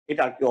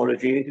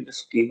archaeology into the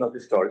scheme of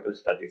historical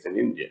studies in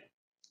India.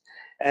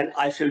 And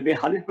I shall be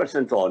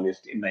 100%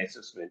 honest in my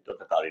assessment of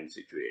the current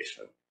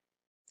situation.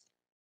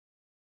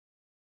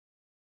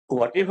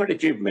 Whatever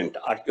achievement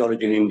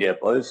archaeology in India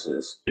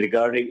possesses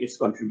regarding its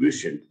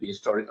contribution to the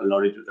historical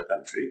knowledge of the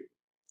country,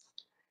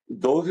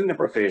 those in the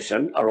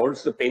profession are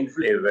also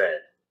painfully aware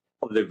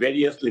of the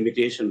various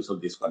limitations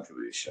of this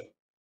contribution.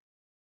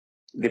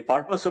 The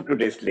purpose of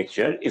today's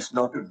lecture is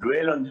not to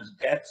dwell on these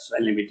gaps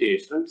and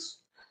limitations,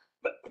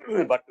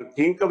 but to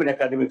think of an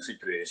academic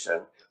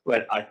situation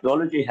where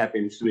archaeology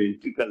happens to be an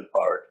integral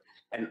part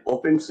and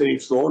opens in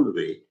its own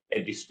way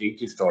a distinct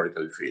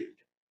historical field.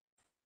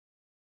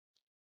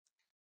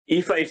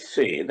 If I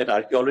say that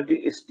archaeology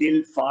is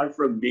still far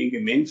from being a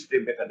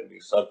mainstream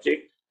academic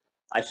subject,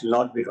 I shall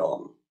not be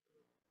wrong.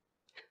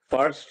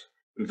 First,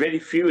 very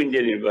few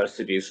Indian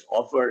universities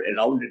offer a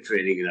rounded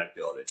training in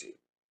archaeology.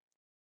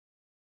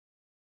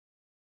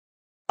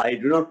 I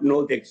do not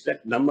know the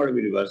exact number of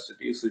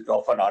universities which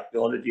offer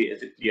archaeology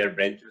as a clear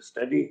branch of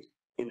study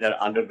in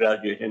their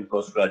undergraduate and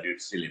postgraduate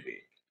syllabi.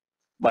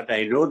 But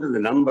I know that the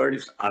number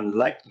is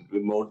unlikely to be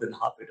more than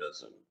half a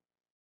dozen.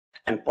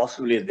 And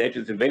possibly that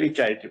is a very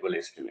charitable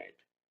estimate.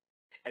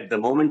 At the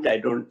moment, I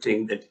don't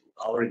think that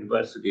our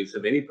universities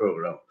have any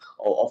program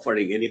or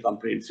offering any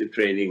comprehensive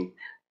training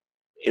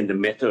in the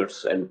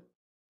methods and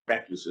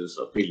practices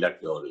of field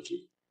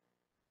archaeology.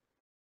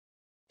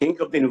 Think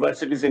of the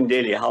universities in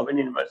Delhi. How many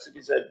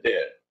universities are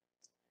there?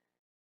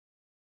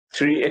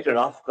 3 at a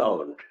rough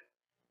count.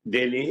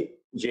 Delhi,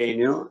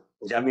 JNU,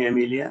 Jamia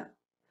Millia,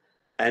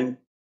 and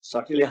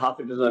certainly half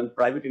a dozen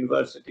private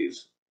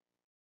universities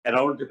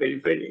around the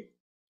periphery.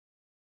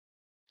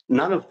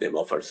 None of them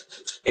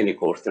offers any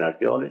course in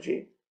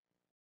archaeology.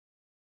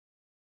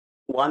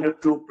 1 or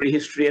 2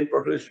 prehistory and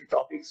protohistory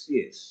topics,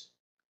 yes.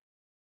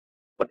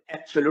 But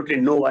absolutely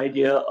no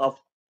idea of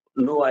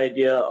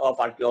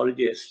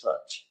archaeology as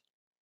such.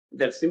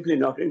 They're simply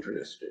not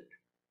interested.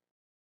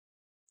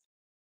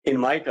 In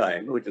my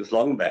time, which is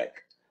long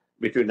back,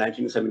 between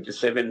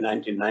 1977 and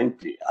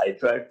 1990, I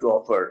tried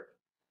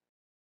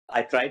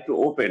to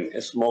open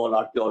a small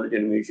archaeology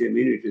and museum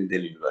unit in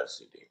Delhi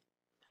University.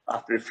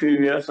 After a few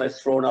years, I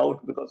was thrown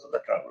out because of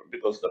the trouble,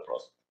 because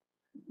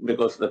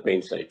of the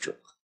pains I took.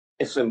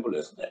 As simple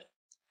as that.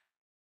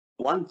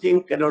 One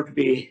thing cannot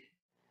be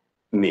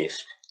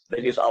missed.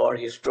 That is, our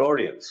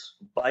historians,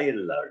 by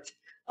and large,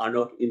 are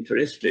not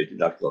interested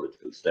in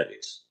archaeological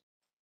studies.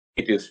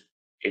 It is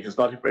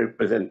not a very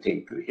pleasant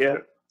thing to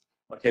hear,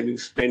 but having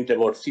spent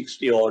about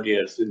 60 odd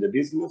years in the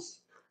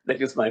business,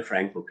 that is my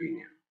frank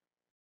opinion.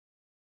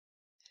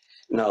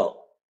 Now,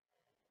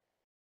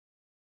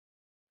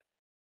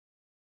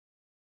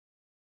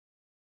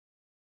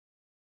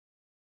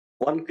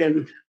 one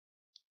can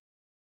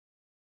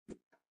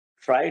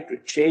try to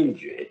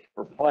change it,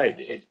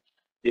 provided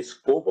the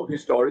scope of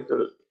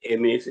historical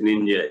MAs in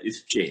India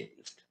is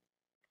changed.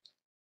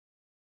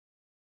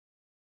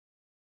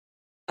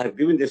 I've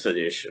given this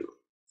suggestion.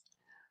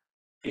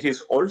 It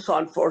is also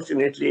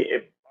unfortunately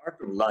a part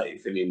of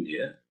life in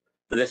India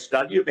that the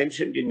study of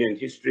ancient Indian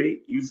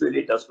history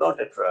usually does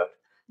not attract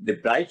the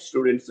bright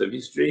students of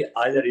history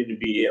either in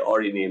BA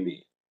or in MA.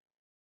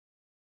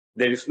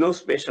 There is no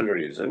special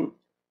reason,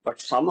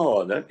 but somehow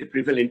or other the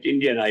prevalent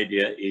Indian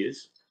idea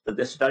is that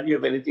the study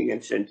of anything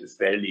ancient is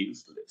fairly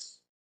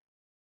useless.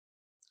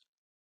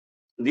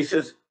 This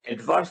has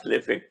adversely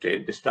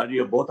affected the study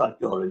of both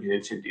archaeology and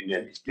ancient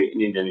Indian history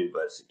in Indian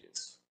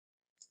universities.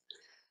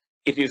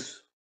 It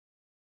is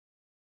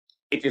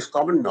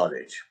common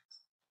knowledge.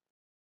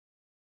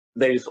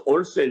 There is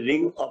also a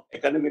ring of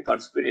academic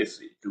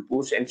conspiracy to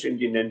push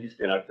ancient Indian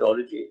history and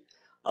archaeology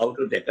out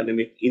of the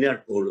academic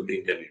inner core of the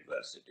Indian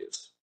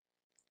universities.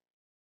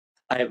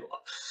 I have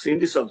seen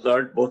this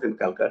observed both in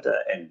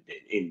Calcutta and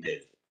in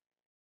Delhi.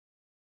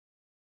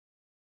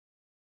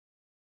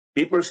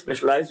 People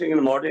specializing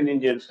in modern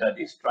Indian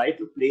studies try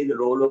to play the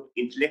role of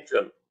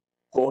intellectual,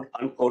 quote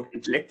unquote,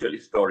 intellectual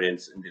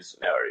historians in this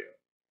scenario.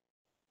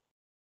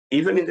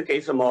 Even in the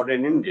case of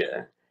modern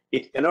India,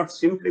 it cannot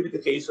simply be the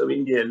case of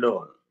India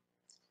alone.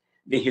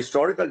 The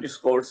historical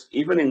discourse,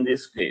 even in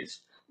this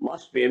case,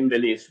 must be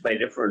embellished by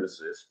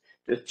references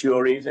to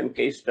theories and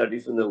case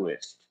studies in the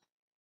West.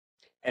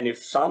 And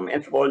if some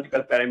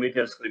anthropological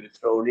parameters can be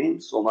thrown in,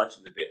 so much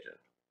the better.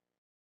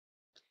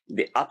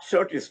 The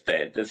upshot is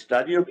that the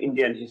study of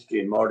Indian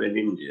history in modern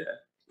India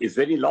is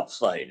very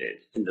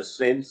lopsided in the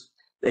sense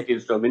that it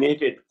is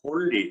dominated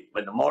wholly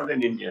by the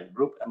modern Indian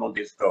group among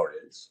the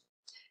historians.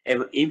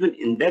 And even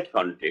in that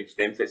context,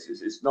 the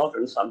emphasis is not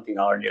on something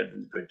earlier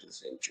than the 20th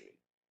century.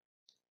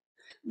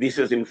 This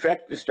is, in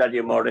fact, the study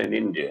of modern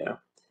India,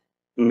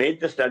 made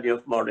the study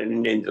of modern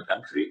India in the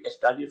country a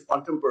study of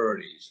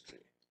contemporary history.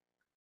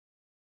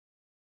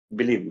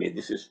 Believe me,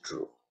 this is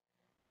true.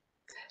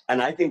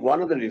 And I think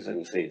one of the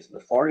reasons is the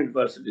foreign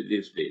universities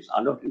these days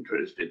are not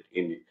interested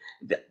in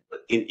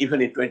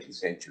even in 20th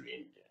century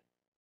India.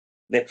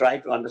 They try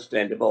to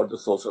understand about the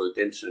social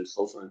tensions,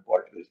 social and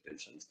political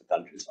tensions the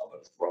country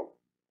suffers from.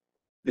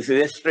 This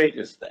is as straight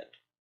as that.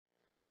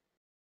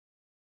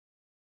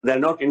 They're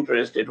not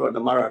interested what the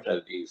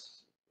Marathas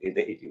is in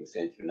the 18th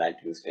century,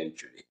 19th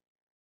century.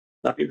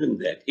 Not even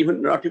that,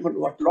 not even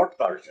what Lord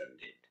Curzon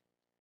did,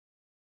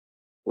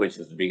 which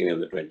is the beginning of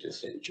the 20th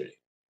century.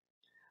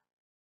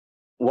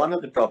 One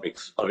of the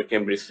topics of a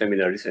Cambridge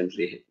seminar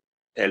recently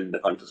held in the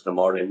context of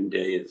modern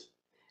India is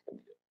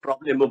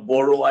problem of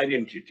Bodo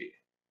identity.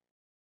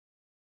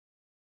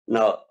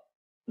 Now,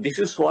 this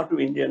is what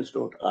we Indians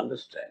don't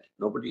understand.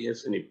 Nobody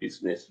has any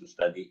business to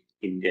study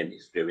Indian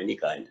history of any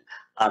kind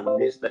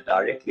unless they're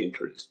directly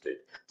interested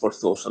for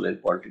social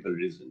and political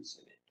reasons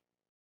in it.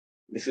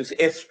 This is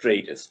as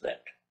straight as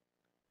that.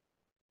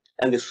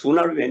 And the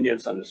sooner we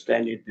Indians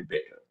understand it, the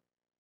better.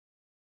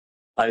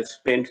 I've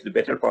spent the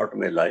better part of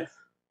my life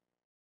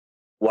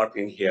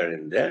working here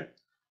and there,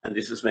 and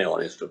this is my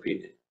honest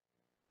opinion.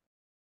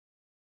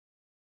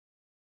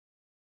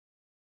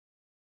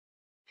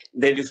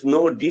 There is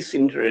no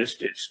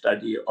disinterested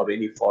study of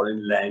any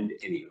foreign land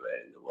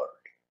anywhere in the world.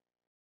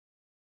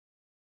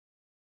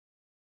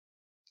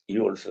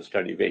 You also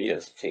study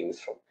various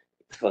things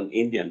from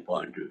Indian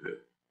point of view.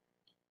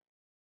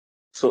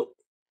 So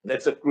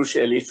that's a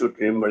crucial issue to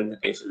remember in the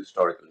case of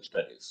historical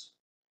studies.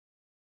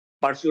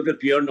 Pursuit of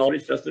pure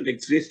knowledge does not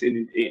exist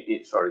in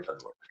historical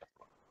work.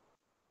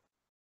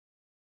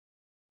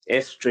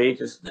 As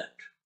straight as that.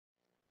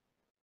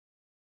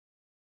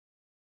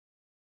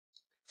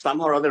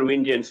 Somehow or other,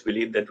 Indians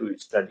believe that we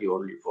study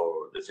only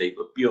for the sake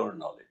of pure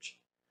knowledge.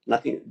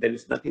 There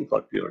is nothing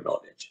called pure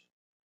knowledge.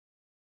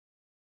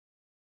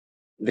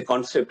 The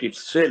concept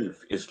itself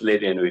is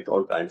laden with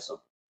all kinds of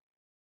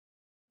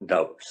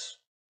doubts.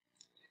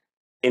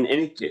 In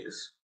any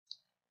case,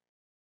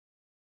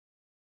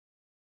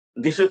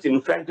 this is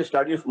in fact the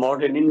study of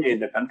modern India in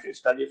the country,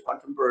 study of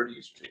contemporary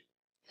history.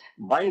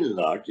 By and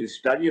large, the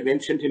study of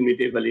ancient and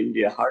medieval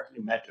India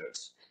hardly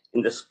matters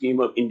in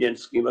the Indian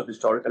scheme of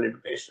historical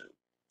education.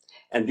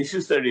 And this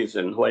is the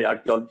reason why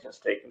archaeology has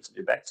taken such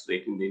a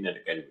backseat in the Indian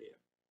academia.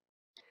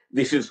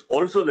 This is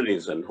also the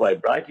reason why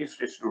bright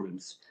history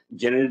students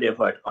generally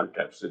avoid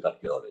contacts with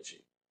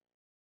archaeology.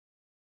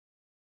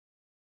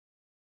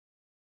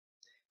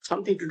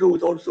 Something to do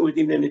with also with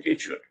Indian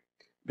literature,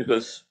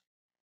 because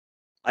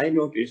I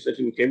noticed that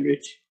in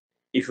Cambridge,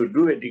 if you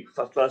do a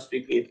first-class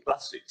degree in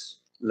classics,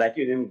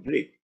 Latin and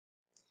Greek,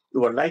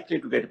 you are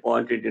likely to get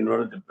appointed in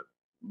one of the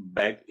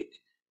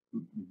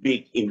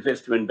big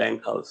investment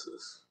bank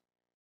houses.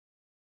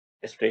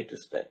 As straight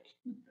as that.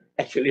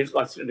 Actually, it's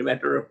considered a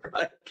matter of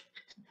pride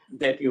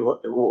that you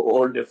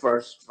hold the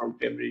first from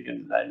Cambridge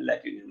and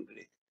Latin and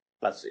Greek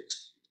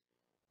classics.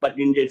 But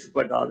in India, it's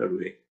quite the other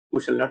way.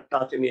 We shall not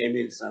touch any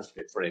Emeritus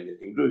Sanskrit for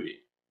anything, do we?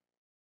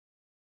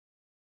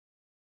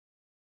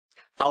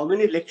 How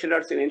many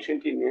lecturers in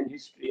ancient Indian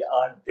history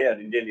are there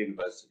in Delhi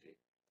University?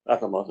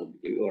 Rathamatan,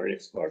 you are an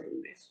expert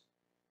on this.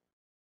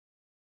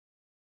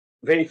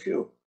 Very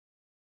few.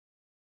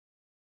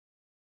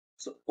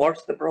 So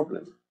what's the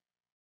problem?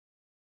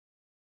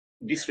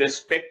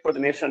 Disrespect for the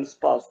nation's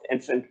past,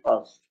 ancient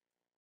past.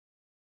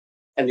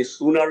 And the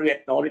sooner we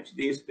acknowledge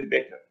this, the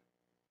better.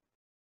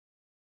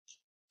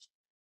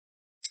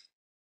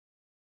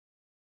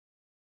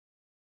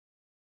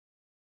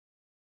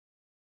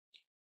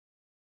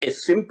 A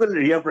simple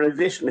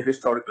reorganization of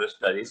historical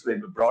studies will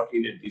be brought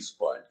in at this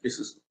point. This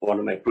is one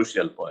of my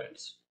crucial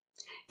points.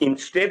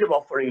 Instead of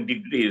offering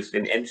degrees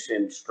in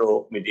ancient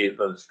stroke,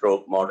 medieval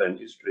stroke, modern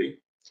history,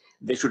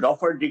 they should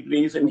offer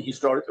degrees in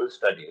historical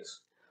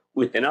studies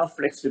with enough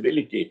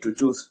flexibility to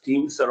choose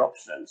themes or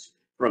options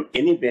from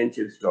any bench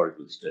of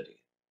historical study.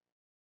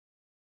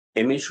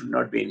 MA should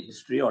not be in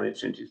history or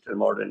ancient history,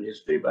 modern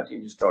history, but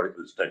in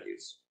historical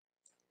studies.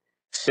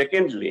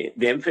 Secondly,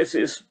 the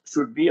emphasis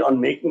should be on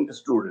making the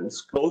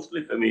students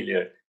closely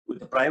familiar with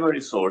the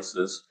primary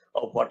sources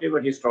of whatever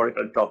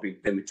historical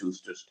topic they may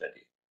choose to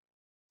study.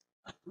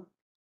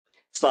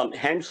 Some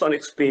hands-on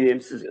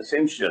experience is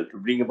essential to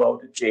bring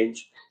about a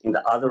change in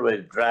the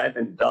otherwise drab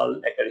and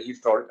dull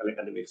historical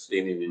academic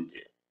scene in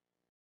India.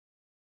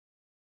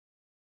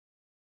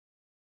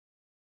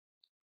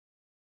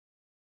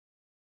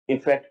 In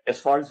fact, as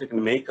far as I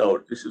can make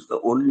out, this is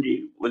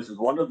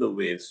one of the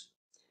ways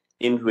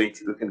in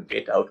which we can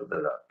get out of the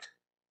rut.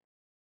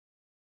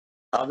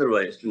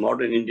 Otherwise, the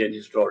modern Indian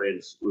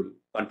historians will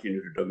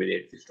continue to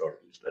dominate the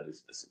historical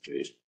studies of the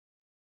situation.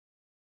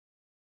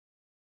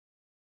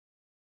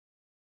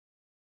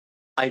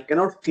 I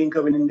cannot think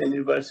of an Indian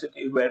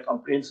university where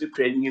comprehensive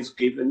training is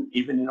given,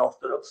 even in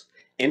orthodox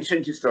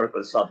ancient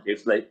historical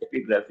subjects like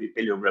epigraphy,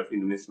 paleography,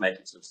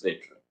 numismatics, etc.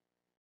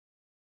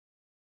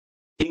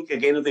 Think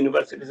again of the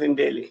universities in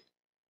Delhi.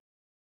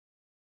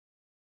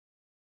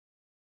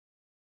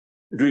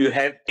 Do you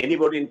have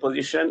anybody in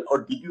position, or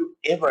did you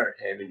ever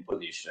have in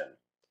position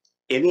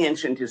any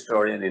ancient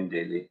historian in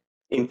Delhi,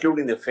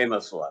 including the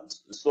famous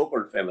ones, the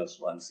so-called famous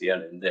ones here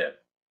and there,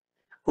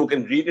 who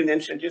can read an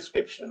ancient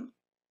inscription?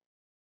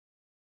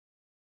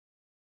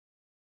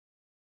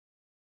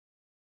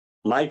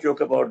 My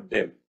joke about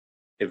them,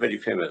 a very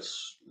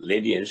famous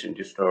lady ancient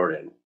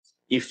historian,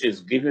 if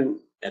she's given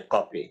a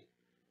copy,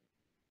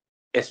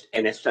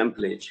 an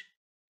assemblage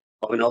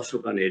of an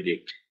Ashokan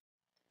edict,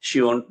 she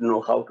won't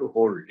know how to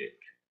hold it.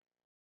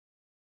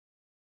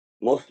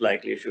 Most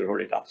likely she'll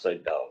hold it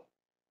upside down.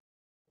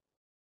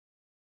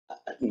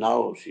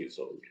 Now she's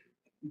old.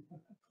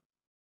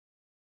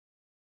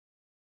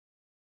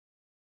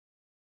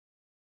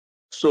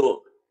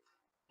 So,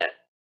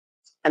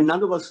 and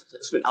none of us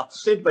has been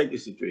upset by the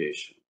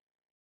situation.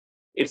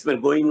 It's been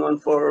going on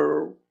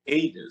for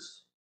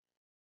ages.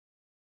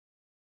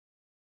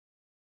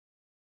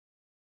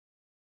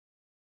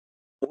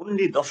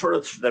 Only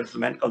Dasarath, there's a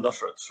man called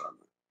Dasarath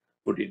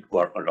who did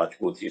work on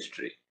Rajput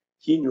history.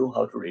 He knew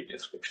how to read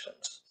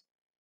descriptions.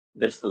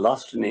 That's the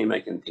last name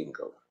I can think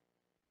of.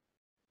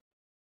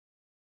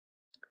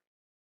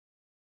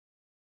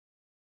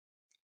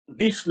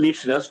 This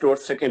leads us to our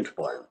second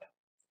point.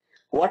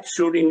 What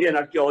should Indian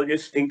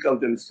archaeologists think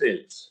of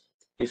themselves,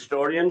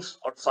 historians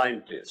or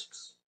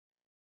scientists?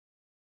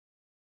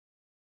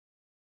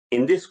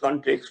 In this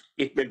context,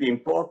 it may be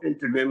important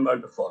to remember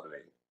the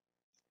following.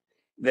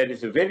 There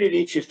is a very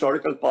rich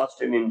historical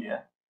past in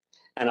India,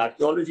 and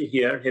archaeology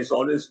here has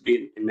always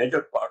been a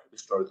major part of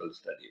historical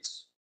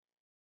studies.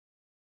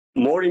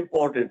 More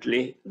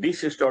importantly, this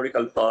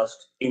historical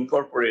past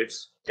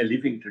incorporates a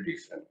living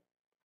tradition.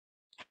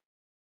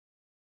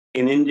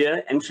 In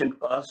India,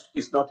 ancient past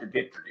is not a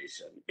dead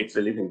tradition, it's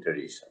a living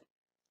tradition.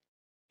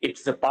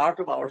 It's a part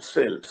of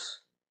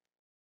ourselves,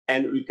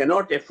 and we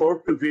cannot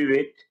afford to view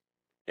it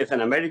as an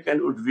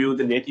American would view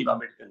the Native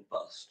American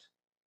past.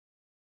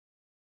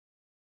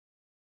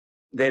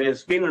 There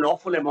has been an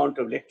awful amount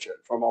of lecture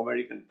from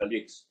American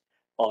colleagues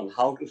on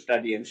how to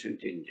study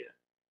ancient India,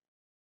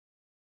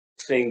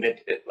 saying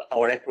that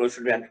our approach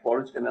should be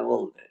anthropological and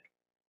all that.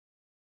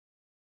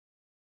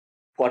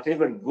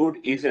 Whatever good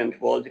is an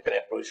anthropological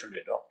approach should be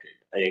adopted.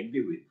 I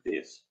agree with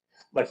this.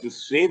 But to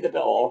say that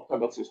our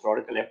orthodox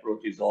historical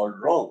approach is all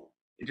wrong,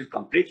 it is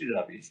completely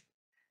rubbish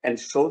and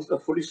shows the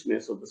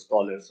foolishness of the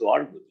scholars who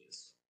argue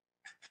this.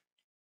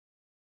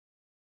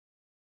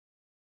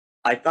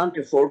 I can't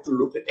afford to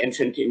look at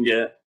ancient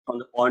India from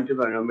the point of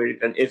an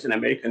American, as an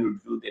American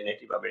would view the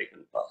Native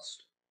American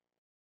past.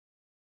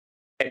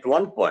 At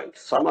one point,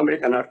 some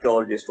American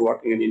archaeologists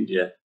working in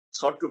India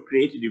sought to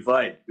create a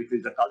divide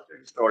between the cultural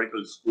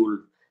historical school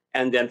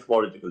and the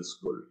anthropological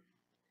school.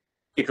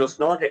 It was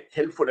not a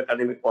helpful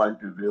academic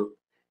point of view,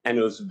 and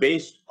it was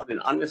based on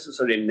an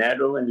unnecessarily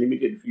narrow and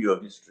limited view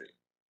of history.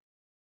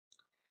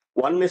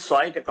 One may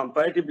cite a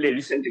comparatively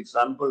recent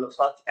example of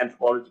such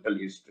anthropological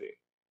history.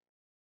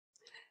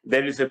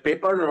 There is a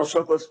paper on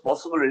Ashoka's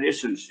possible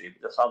relationship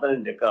with the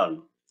southern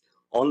Deccan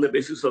on the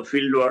basis of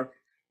fieldwork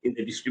in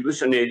the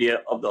distribution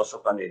area of the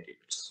Ashokan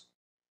edicts.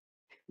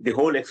 The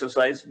whole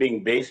exercise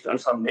being based on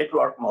some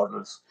network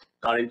models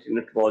current in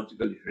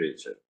anthropological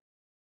literature.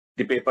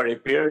 The paper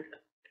appeared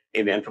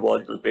in the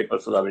anthropological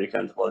papers of the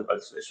American Anthropological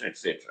Association,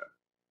 etc.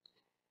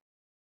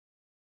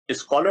 The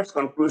scholar's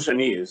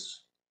conclusion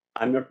is,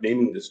 I'm not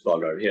naming the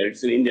scholar here,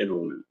 it's an Indian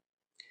woman.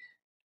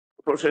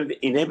 The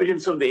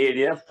inhabitants of the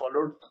area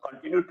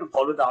continued to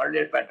follow the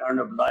earlier pattern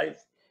of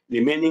life,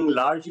 remaining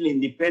largely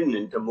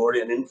independent of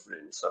Mauryan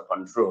influence or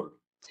control.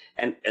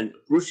 And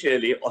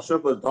crucially,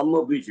 Ashoka's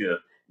Dhamma Vijaya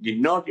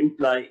did not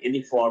imply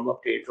any form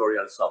of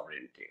territorial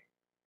sovereignty.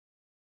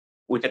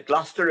 With a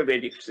cluster of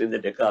edicts in the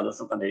Deccan,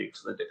 Ashokan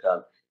edicts in the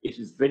Deccan, it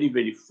is very,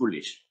 very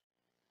foolish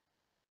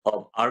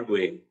of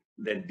arguing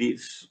that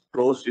this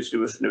close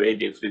distribution of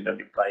edicts did not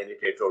imply any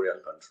territorial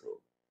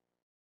control.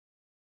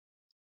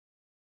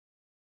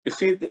 You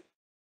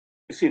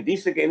see,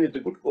 this again is a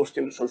good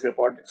question of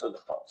sociopolitics of the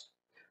past.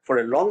 For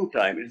a long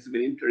time, it has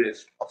been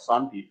interest of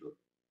some people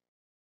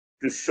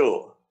to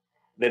show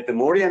that the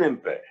Mauryan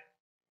Empire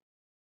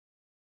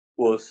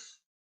was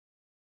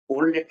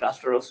only a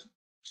cluster of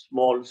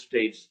small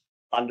states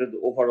under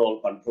the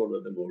overall control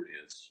of the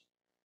Mauryans.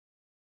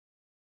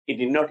 It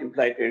did not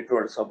imply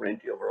territorial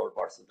sovereignty over all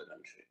parts of the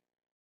country.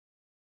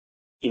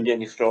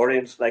 Indian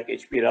historians like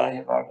H.P. Rai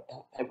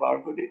have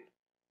argued it,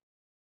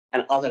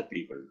 and other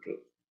people too.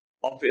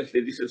 Obviously,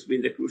 this has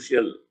been the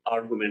crucial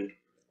argument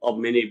of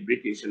many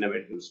British and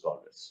American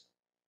scholars,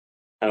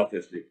 and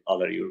obviously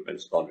other European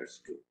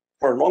scholars too.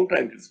 For a long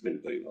time, it's been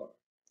going on.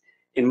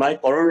 In my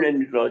colonial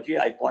mythology,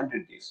 I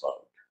pointed this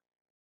out,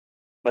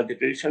 but the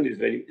tradition is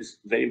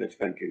very much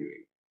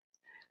continuing.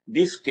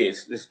 This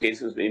case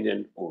is an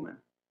Indian woman.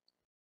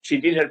 She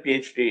did her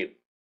PhD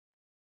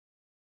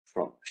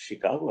from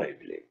Chicago, I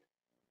believe.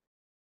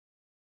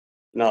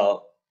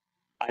 Now,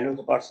 I know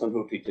the person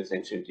who teaches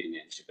ancient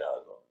India in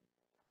Chicago.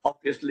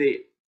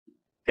 Obviously,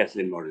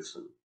 Kathleen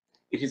Morrison.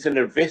 It is in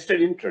her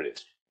vested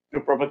interest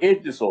to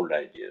propagate these old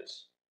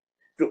ideas,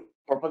 to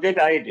propagate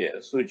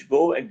ideas which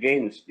go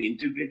against the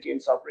integrity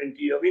and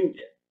sovereignty of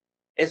India.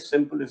 As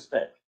simple as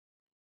that.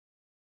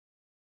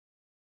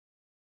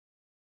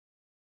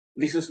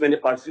 This has been a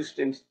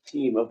persistent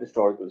theme of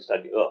historical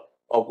study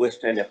of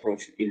Western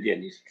approach to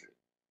Indian history.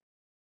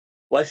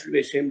 Why should we be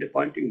ashamed of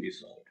pointing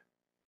this out?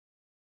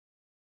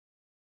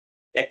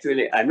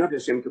 Actually, I'm not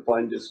ashamed to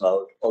point this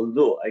out,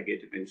 although I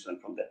get attention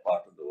from that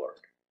part of the world.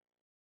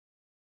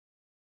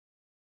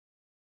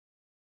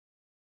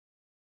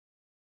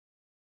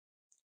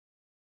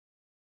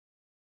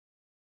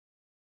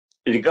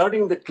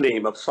 Regarding the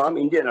claim of some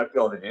Indian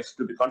archaeologists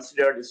to be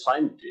considered as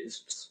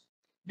scientists,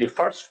 the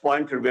first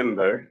point to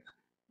remember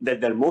that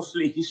they're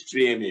mostly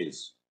history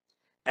MAs,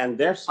 and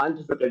their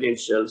scientific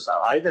credentials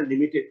are either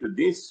limited to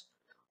this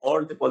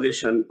or the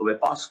possession of a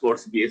past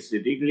course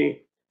BSc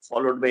degree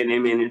followed by an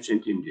MA in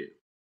ancient India.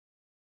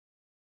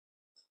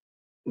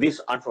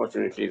 This,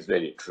 unfortunately, is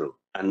very true,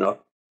 and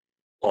not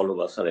all of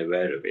us are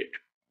aware of it.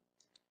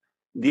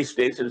 These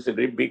days, it is a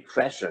very big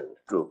fashion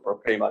to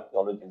proclaim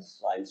archaeology as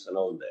science and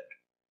all that.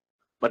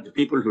 But the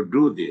people who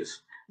do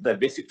this, their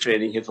basic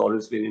training has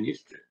always been in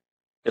history,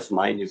 as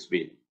mine has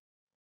been.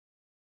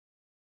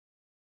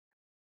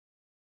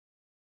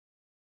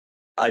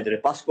 Either a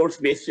past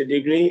course-based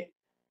degree,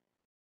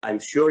 I'm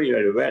sure you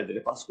are aware that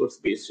a past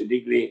course-based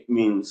degree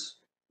means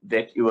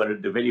that you are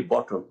at the very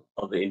bottom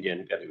of the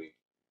Indian academic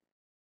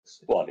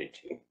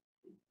quality.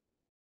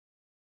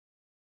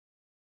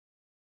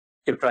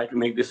 You try to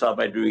make this up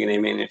by doing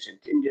an MA in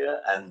ancient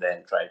India and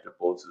then try to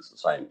pose as a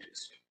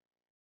scientist.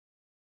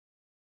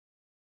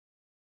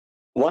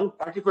 One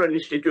particular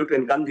institute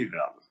in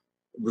Gandhigram,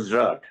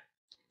 Gujarat,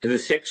 has a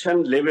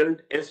section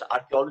labeled as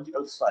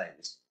archaeological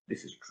science.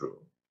 This is true.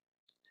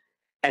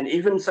 And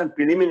even some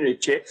preliminary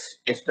checks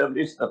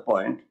establish the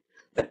point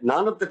that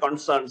none of the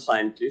concerned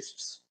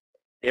scientists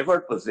ever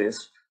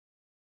possessed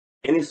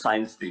any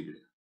science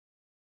degree.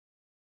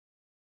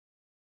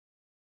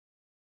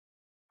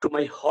 To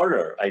my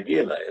horror, I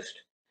realized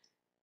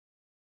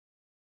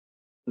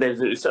there's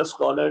a research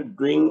scholar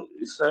doing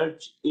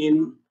research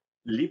in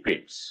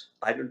lipids.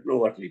 I don't know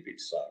what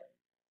lipids are,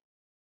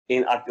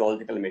 in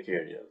archaeological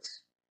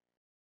materials.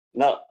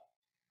 Now,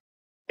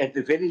 at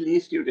the very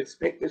least, you'd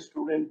expect a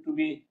student to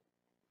be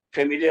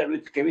familiar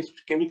with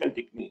chemical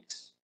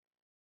techniques.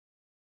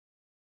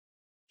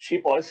 She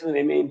possesses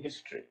an MA in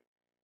history.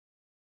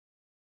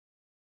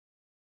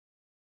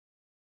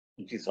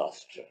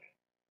 Disaster.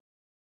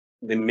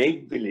 The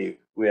make-believe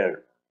we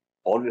are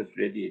always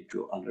ready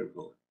to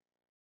undergo.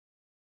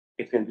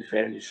 It can be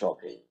fairly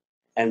shocking.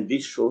 And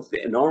this shows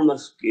the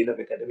enormous scale of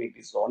academic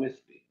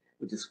dishonesty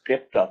which is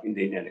crept up in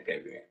the Indian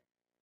academy.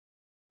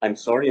 I'm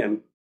sorry,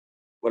 I'm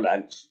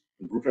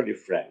brutally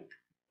frank,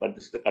 but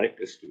this is the correct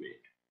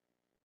estimate.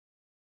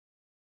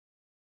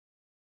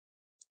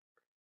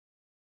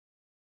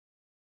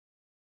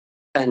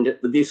 And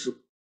this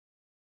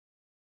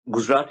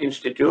Gujarat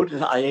Institute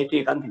is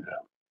IIT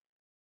Gandhigram.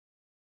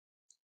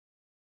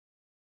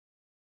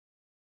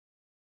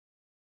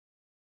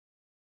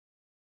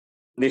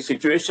 The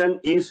situation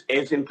is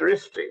as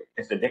interesting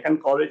as the Deccan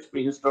College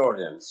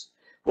prehistorians,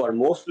 who are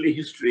mostly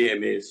history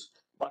MAs,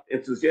 but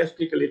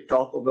enthusiastically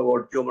talk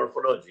about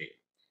geomorphology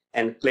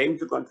and claim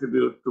to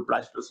contribute to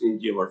Pleistocene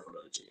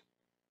geomorphology.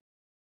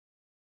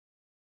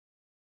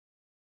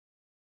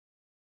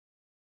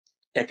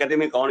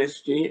 Academic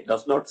honesty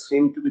does not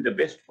seem to be the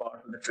best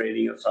part of the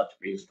training of such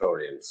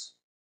prehistorians.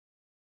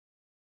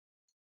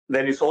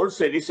 There is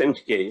also a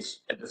recent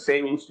case at the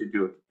same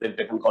institute, the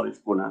Deccan College,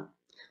 Pune,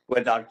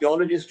 where the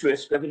archaeologist who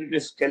excavated a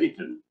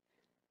skeleton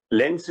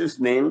lends his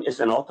name as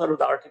an author of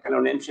the article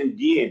on ancient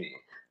DNA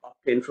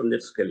obtained from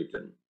that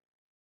skeleton.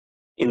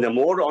 In the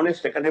more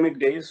honest academic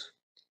days,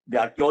 the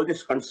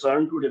archaeologist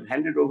concerned would have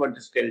handed over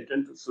the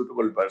skeleton to a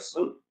suitable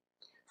person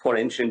for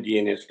ancient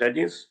DNA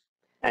studies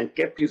and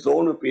kept his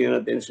own opinion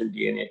of the ancient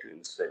DNA to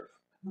himself,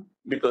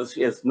 because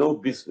he has no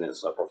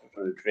business or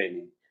professional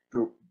training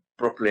to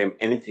proclaim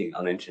anything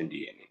on ancient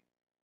DNA.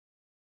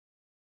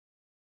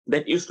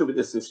 That used to be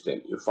the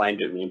system. You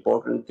find an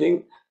important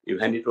thing, you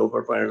hand it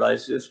over for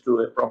analysis to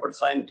a proper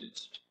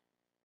scientist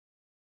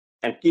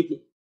and keep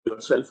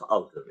yourself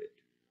out of it.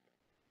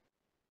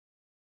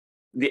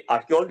 The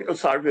Archaeological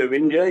Survey of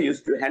India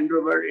used to hand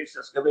over its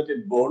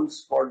excavated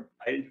bones for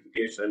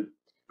identification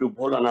to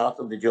Bholanath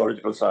of the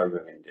Geological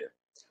Survey of India.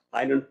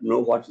 I don't know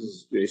what is the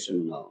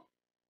situation now.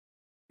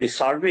 The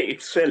survey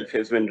itself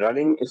has been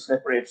running a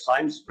separate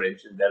science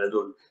branch in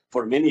Dehradun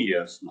for many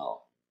years now.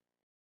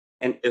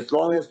 And as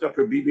long as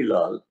Dr. B.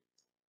 Bilal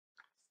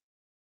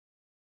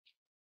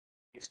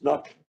is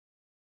not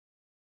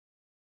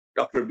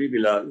Dr. B.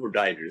 Bilal, who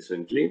died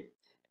recently,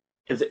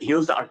 he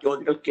was the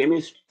archaeological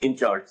chemist in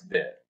charge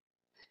there.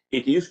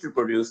 It used to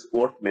produce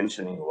worth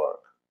mentioning work.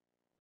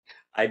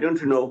 I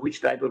don't know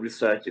which type of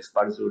research is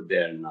pursued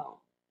there now.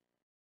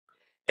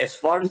 As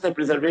far as the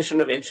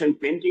preservation of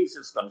ancient paintings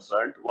is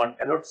concerned, one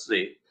cannot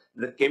say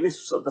the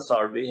chemists of the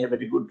survey have a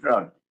very good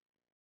run.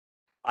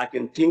 I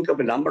can think of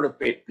a number of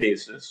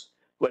places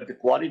where the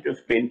quality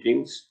of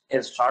paintings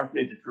has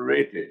sharply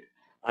deteriorated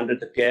under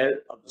the care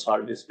of the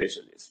survey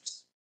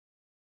specialists.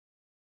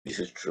 This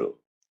is true.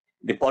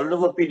 The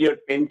Pallava period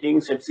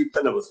paintings at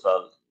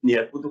Sittanavasal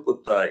near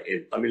Pudukutta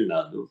in Tamil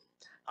Nadu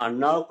are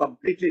now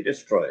completely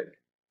destroyed,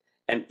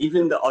 and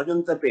even the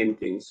Ajanta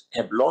paintings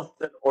have lost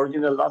their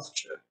original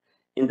luster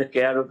in the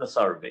care of the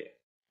survey.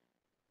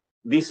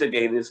 This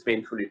again is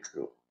painfully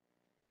true.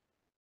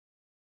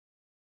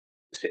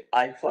 See,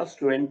 I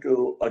first went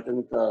to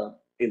Ajanta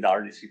in the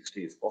early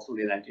 60s,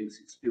 possibly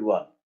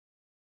 1961.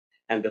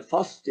 And the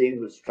first thing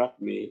that struck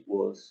me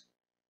was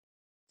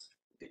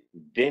the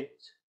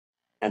depth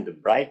and the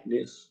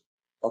brightness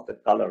of the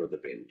color of the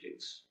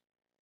paintings.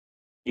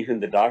 Even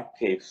the dark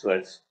caves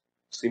were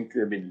seem to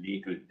have been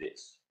lit with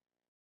this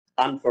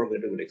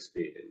unforgettable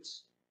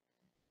experience.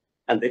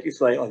 And that is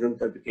why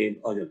Ajanta became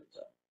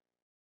Ajanta.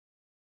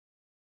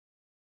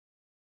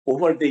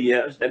 Over the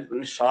years, there has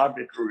been a sharp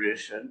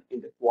deterioration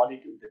in the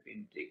quality of the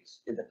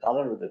paintings, in the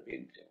color of the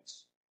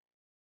paintings,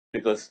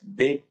 because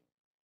they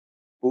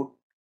put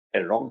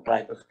a wrong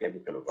type of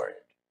chemical over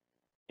it,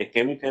 a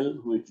chemical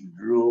which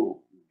drew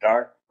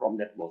dirt from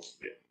the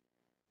atmosphere.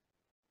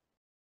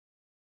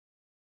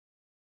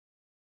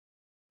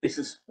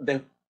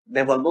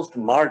 They've almost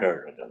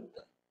murdered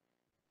Ajanta.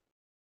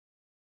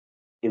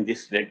 In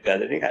this red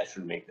gathering, I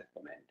should make that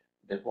comment.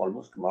 They've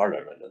almost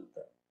murdered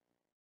Ajanta.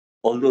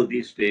 Although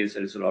these days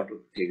there is a lot of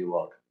thing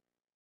about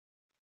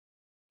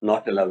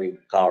not allowing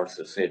cars,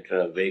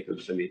 etc.,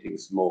 vehicles emitting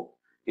smoke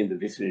in the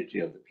vicinity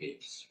of the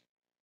caves.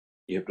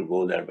 You have to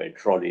go there by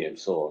trolley and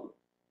so on.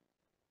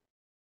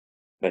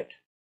 But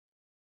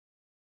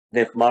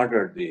they've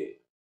murdered the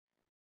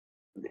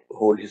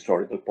whole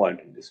historical point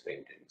of these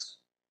paintings.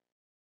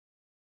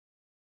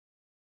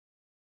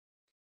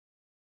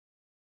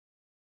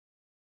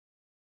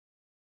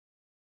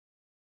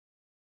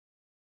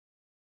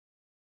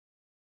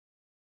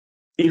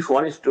 If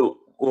one is to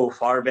go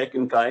far back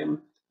in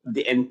time,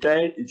 the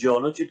entire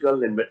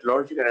geological and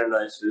metallurgical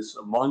analysis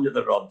of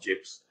Mohenjo-daro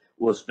objects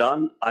was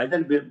done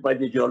either by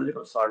the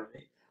geological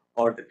survey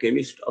or the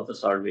chemist of the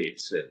survey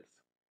itself.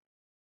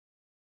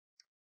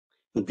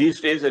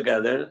 These days are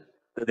gathered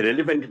the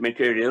relevant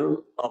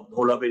material of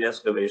Dholapur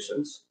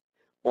excavations,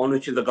 on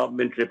which the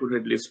government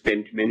reputedly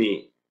spent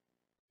many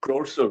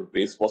crores of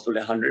rupees,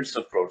 possibly hundreds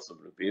of crores of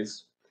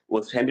rupees,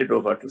 was handed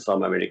over to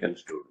some American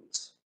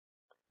students.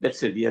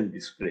 That's a real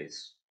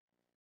disgrace.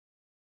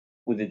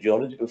 With the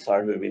Geological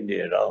Survey of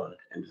India around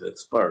and its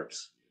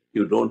experts,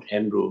 you don't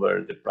hand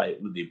over the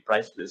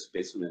priceless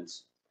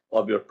specimens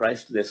of your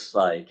priceless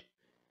site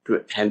to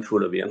a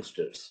handful of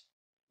youngsters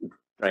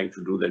trying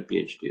to do their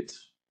PhDs.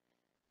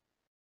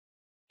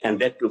 And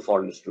that to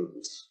foreign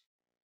students.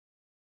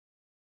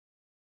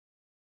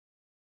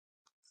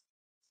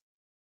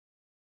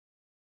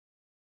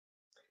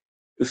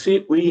 You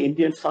see, we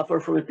Indians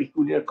suffer from a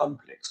peculiar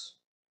complex.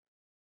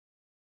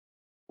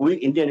 We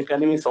Indian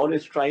academics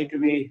always try to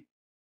be,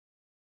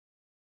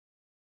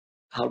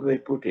 how do I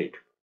put it,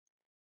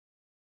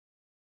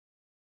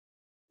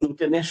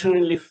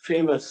 internationally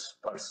famous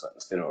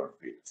persons in our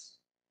fields.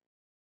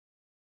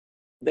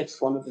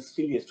 That's one of the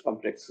silliest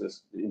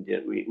complexes we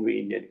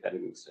Indian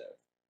academics have.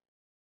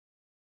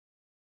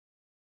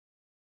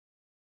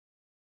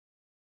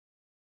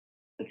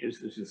 It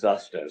is a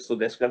disaster. So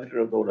the excavator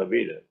of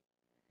Dholapur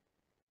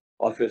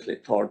obviously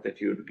thought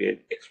that you'd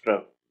get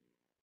extra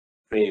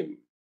fame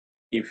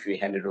if we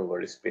handed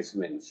over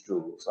specimens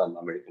to some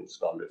American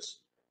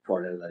scholars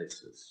for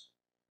analysis.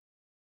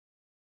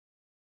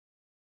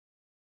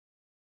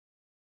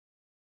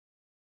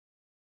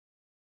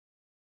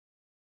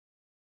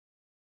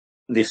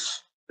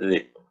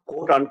 The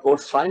quote-unquote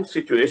science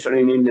situation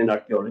in Indian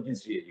archaeology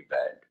is really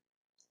bad.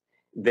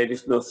 There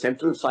is no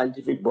central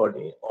scientific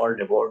body or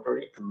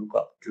laboratory to look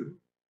up to.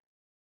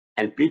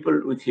 And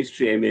people with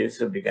history MAs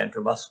have begun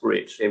to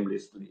masquerade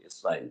shamelessly as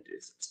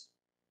scientists.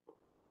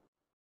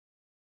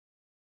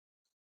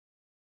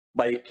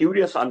 By a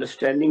curious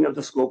understanding of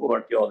the scope of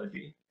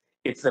archaeology,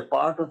 it's a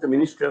part of the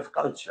Ministry of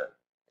Culture,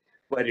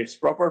 where its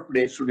proper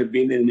place should have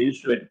been in the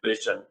Ministry of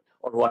Education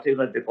or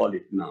whatever they call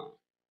it now.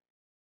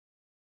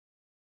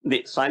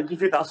 The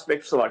scientific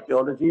aspects of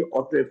archaeology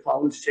ought to have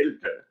found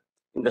shelter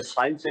in the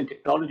Science and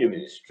Technology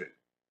Ministry.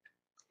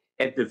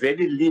 At the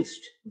very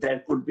least,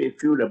 there could be a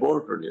few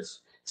laboratories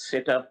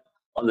set up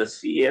on the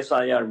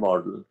CSIR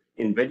model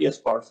in various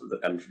parts of the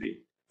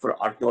country for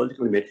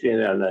archaeological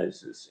material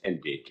analysis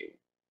and dating.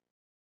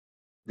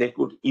 They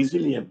could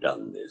easily have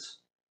done this,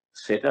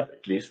 set up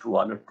at least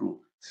one or two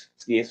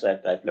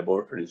CSIR type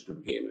laboratories to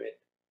begin with.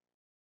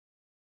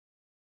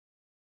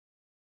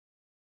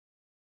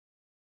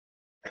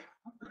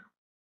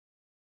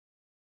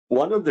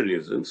 One of the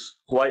reasons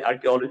why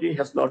archaeology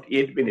has not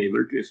yet been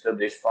able to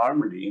establish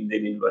firmly in the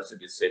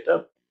university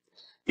setup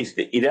is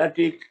the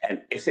erratic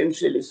and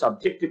essentially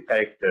subjective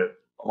character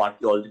of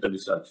archaeological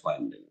research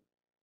finding.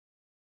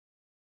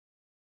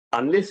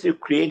 Unless you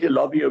create a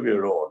lobby of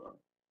your own,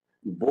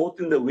 both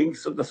in the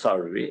wings of the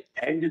survey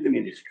and in the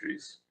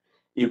ministries,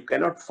 you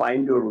cannot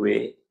find your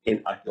way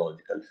in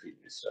archaeological field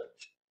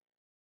research.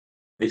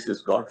 This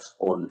is God's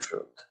own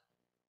truth,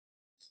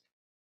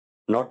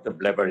 not the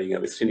blabbering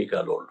of a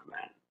cynical old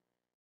man.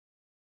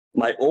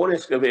 My own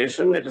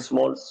excavation at a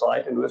small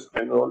site in West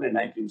Bengal in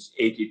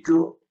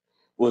 1982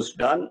 was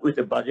done with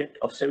a budget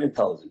of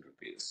 7,000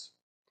 rupees,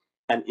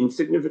 an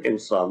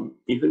insignificant sum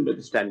even by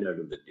the standard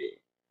of the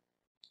day.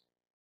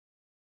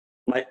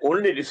 My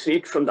only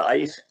receipt from the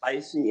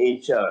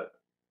ICHR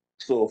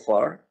so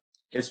far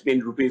has been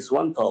rupees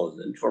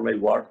 1,000 for my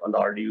work on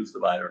the early use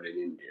of iron in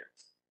India.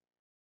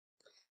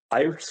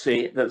 I would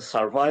say that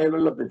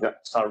survival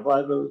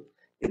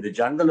in the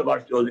jungle of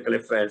archaeological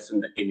affairs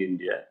in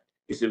India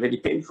is a very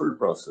painful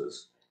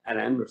process and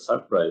I'm not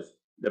surprised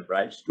the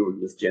bright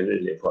students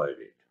generally avoid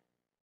it.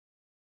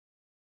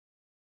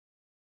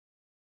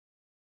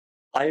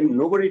 I am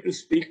nobody to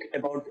speak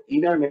about the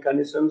inner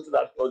mechanisms of the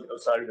Archaeological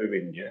Survey of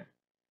India,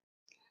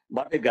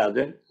 but I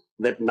gather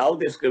that now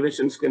the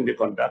excavations can be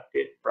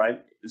conducted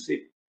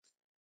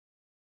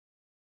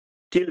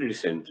till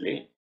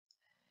recently.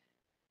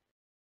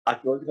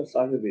 Archaeological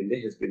Survey of India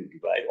has been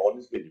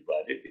always been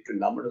divided into a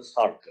number of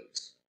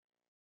circles,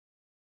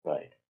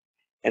 right?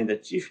 And the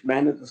chief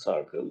man of the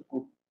circle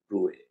could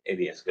do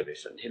any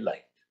excavation he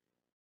liked.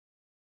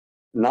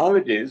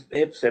 Nowadays, they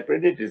have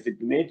separately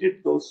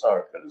designated those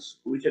circles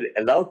which are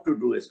allowed to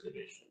do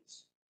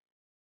excavations.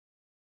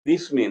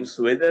 This means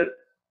whether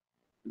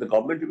the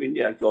government of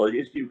India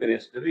archaeologist you can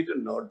excavate or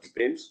not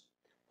depends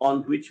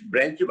on which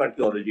branch of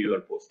archaeology you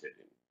are posted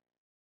in.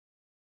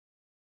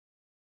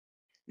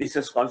 This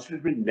has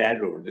considerably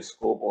narrowed the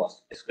scope of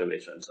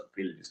excavations of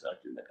field research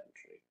in the country.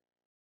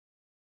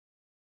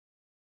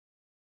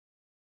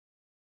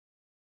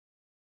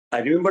 I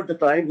remember the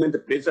time when the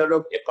pleasure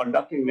of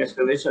conducting an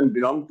excavation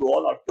belonged to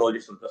all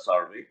archaeologists of the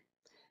survey,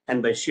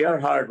 and by sheer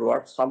hard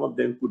work, some of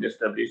them could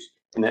establish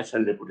a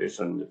national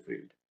reputation in the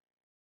field.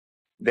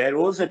 There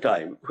was a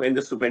time when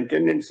the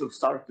superintendents of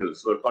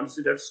circles were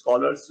considered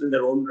scholars in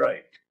their own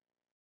right.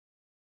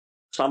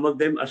 Some of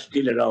them are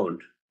still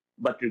around,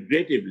 but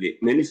regrettably,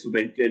 many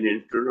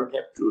superintendents do not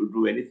have to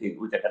do anything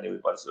with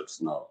academic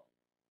pursuits now.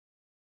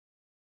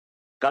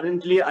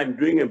 Currently, I'm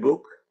doing a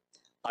book,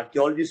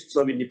 Archaeologists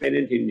of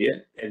Independent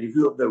India, a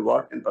review of their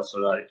work and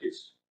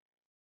personalities.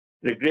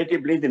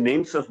 Regrettably, the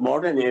names of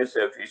modern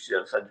ASA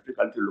officials are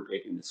difficult to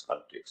locate in this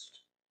context.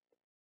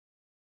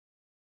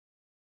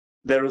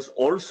 There was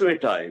also a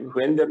time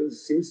when there was a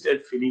sincere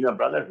feeling of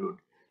brotherhood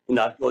in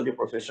the archaeology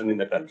profession in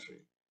the country.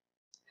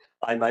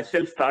 I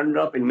myself turned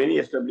up in many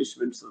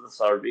establishments of the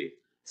survey,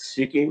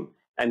 seeking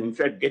and in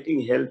fact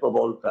getting help of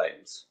all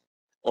kinds,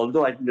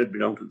 although I did not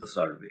belong to the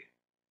survey.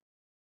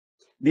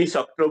 This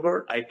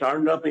October, I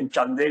turned up in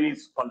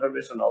Chanderi's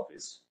conservation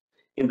office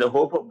in the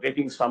hope of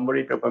getting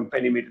somebody to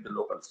accompany me to the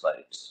local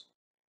sites.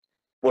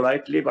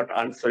 Politely but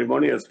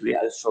unceremoniously,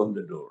 I was shown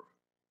the door.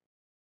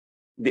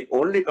 The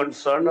only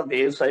concern of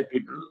the ASI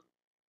people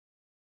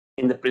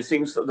in the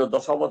precincts of the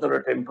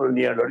Dashavatara temple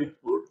near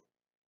Lalitpur,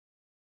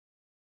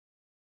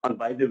 and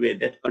by the way,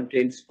 that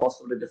contains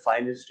possibly the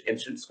finest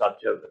ancient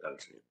sculpture of the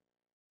country,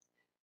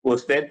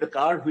 was that the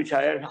car which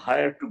I had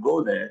hired to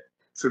go there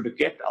should be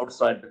kept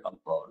outside the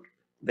compound.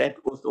 That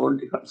was the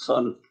only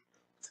concern of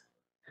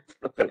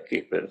local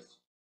keepers.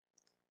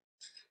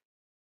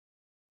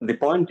 The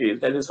point is,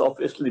 there has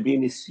obviously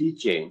been a sea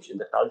change in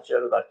the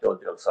culture of the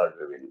Archaeological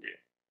Survey of India.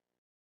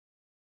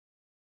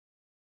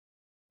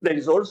 There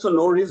is also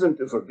no reason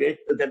to forget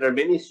that there are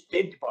many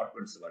state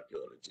departments of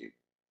archaeology.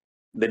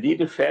 They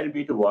did a fair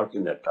bit of work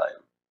in that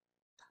time.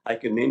 I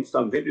can name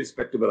some very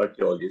respectable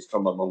archaeologists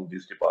from among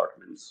these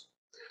departments.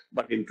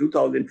 But in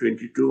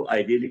 2022,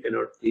 I really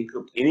cannot think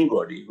of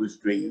anybody who is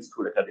doing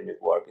useful academic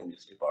work in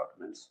these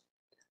departments.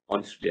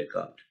 Honestly, I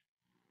can't.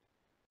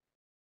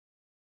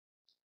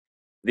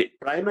 The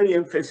primary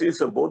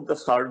emphasis of both the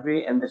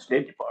survey and the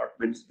state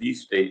departments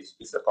these days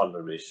is the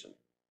conservation.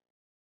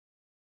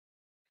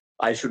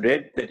 I should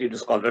add that it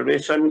is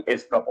conservation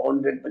as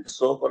propounded by the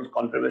so-called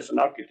conservation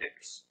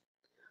architects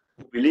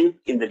who believe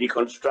in the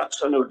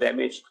reconstruction of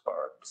damaged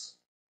parts.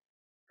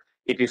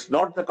 It is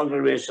not the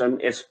conservation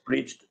as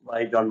preached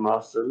by John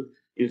Marshall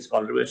in his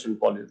conservation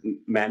policy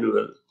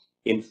manual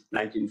in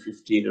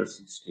 1915 or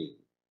 16.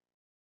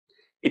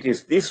 It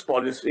is this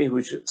policy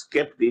which has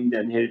kept the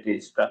Indian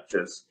heritage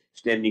structures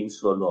standing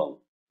so long.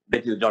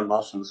 That is John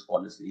Marshall's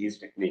policy, his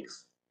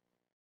techniques.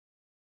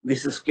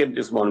 This has kept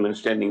this monument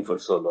standing for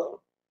so long.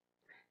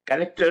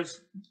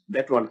 Characters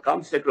that one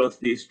comes across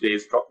these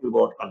days talking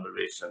about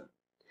conservation,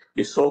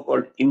 the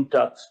so-called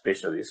intact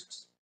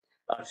specialists,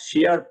 are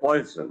sheer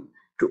poison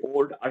to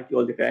old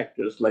archaeological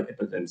characters like the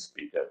present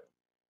speaker.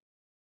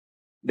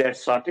 They are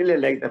certainly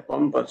like the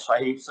pompous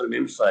Sahids or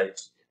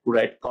Memsites who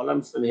write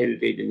columns on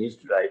heritage and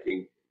history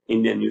writing in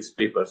Indian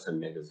newspapers and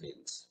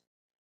magazines.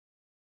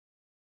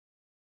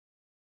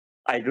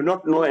 I do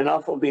not know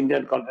enough of the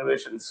Indian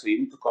conservation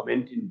scene to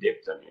comment in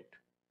depth on it.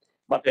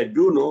 But I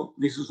do know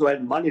this is where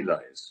money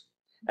lies,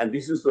 and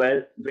this is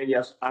where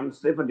various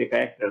unsavory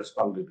characters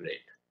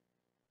congregate.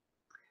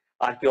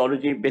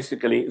 Archaeology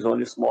basically is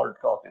only small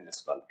talk in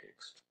this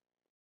context.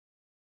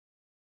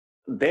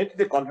 That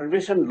the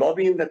conservation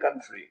lobby in the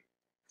country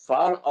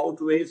far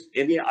outweighs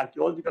any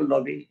archaeological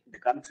lobby the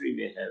country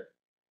may have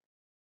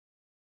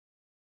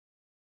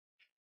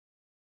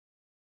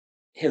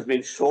has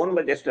been shown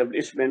by the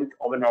establishment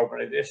of an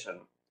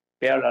organization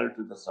parallel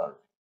to the survey.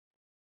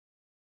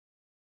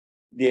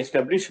 The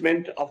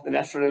establishment of the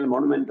National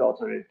Monument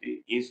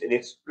Authority is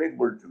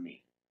inexplicable to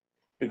me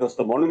because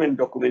the monument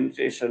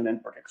documentation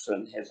and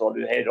protection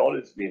had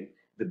always been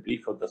the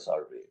brief of the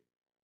survey.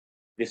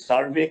 The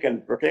survey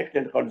can protect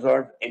and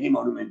conserve any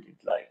monument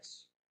it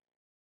likes.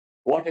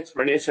 What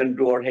explanation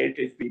do our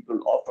heritage people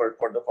offer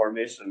for the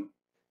formation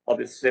of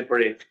a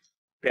separate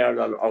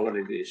parallel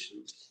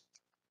organization?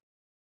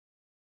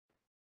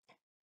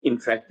 In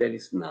fact, there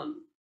is none.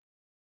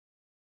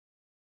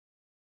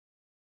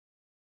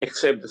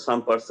 Except that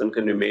some person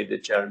can be made the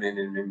chairman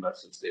and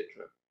members, etc.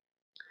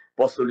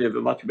 Possibly have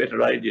a much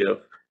better idea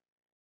of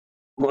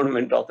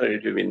Monument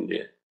Authority of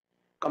India.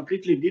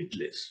 Completely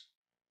needless.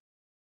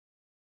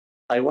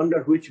 I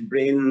wonder which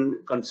brain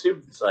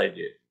conceived this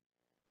idea.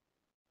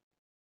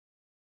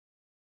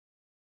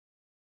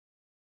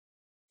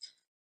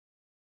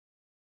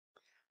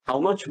 How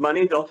much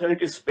money the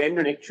authorities spend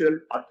on actual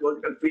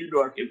archaeological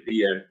fieldwork every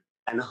year,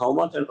 and how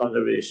much on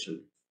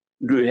conservation?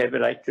 Do you have a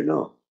right to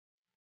know?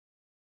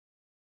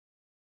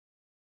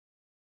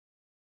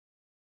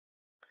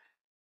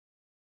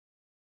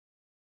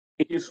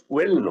 It is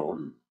well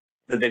known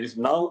that there is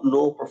now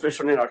no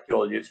professional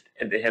archaeologist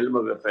at the helm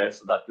of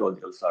affairs of the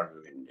Archaeological Survey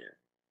of India.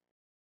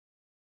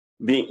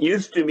 Being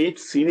used to meet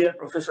senior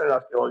professional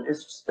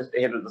archaeologists at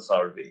the head of the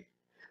survey,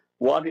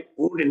 one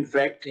would in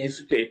fact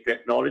hesitate to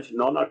acknowledge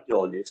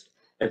non-archaeologists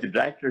as the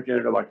Director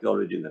General of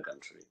Archaeology in the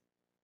country.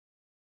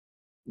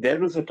 There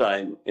was a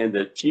time when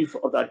the Chief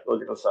of the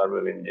Archaeological Survey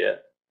of India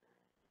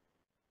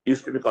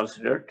used to be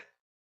considered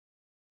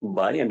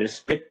by and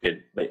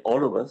respected by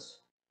all of us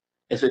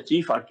as a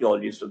chief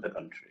archaeologist of the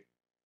country.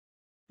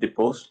 The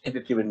post had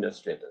a tremendous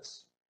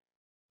status.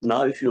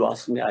 Now, if you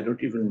ask me, I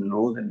don't even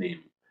know the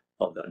name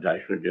of the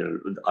Director General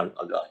of the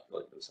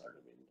Archaeological Survey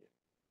of India.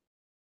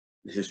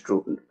 This is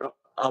true.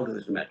 How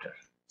does it matter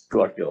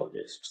to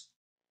archaeologists?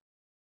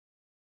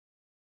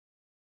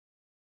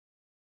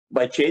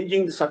 By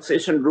changing the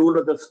succession rule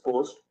of this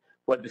post,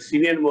 where the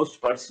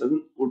senior-most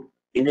person would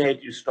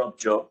inherit his top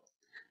job,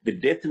 the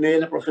death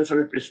knell of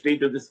professional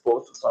prestige of this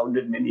post was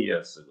sounded many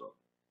years ago.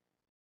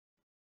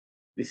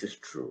 This is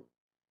true.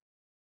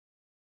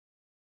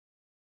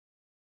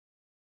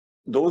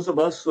 Those of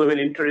us who have an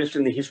interest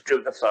in the history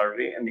of the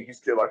survey and the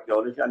history of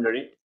archaeology under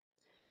it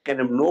can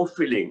have no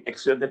feeling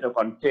except that of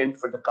content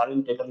for the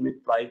current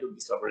economic plight of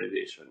this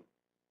organization.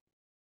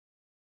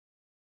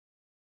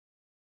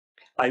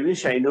 I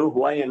wish I knew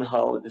why and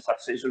how the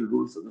succession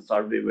rules of the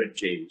survey were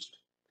changed.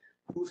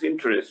 Whose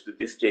interest did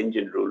this change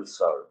in rules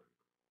serve?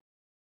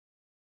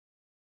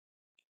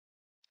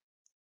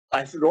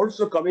 I should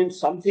also comment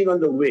something on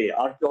the way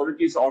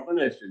archaeology is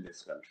organized in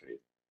this country.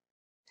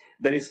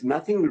 There is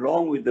nothing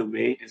wrong with the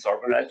way it is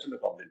organized on the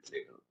government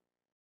level.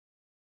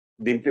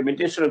 The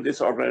implementation of this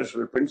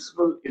organizational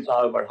principle is,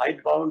 however,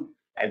 hidebound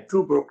and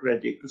too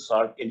bureaucratic to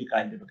serve any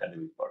kind of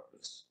academic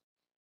purpose.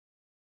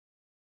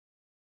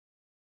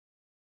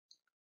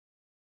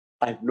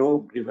 I have no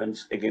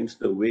grievance against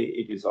the way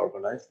it is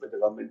organized by the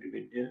government of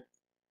India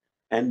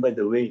and by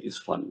the way it is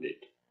funded.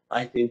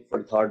 I think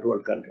for third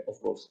world country,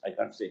 of course, I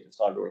can't say it's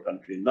a third world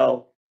country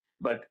now,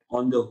 but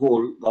on the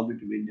whole,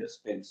 government of India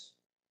spends,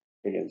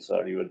 again,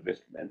 sir, you are the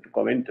best man to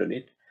comment on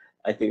it.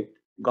 I think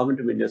government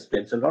of India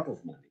spends a lot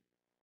of money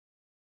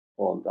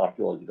on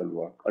archaeological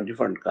work, of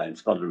different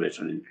kinds,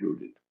 conservation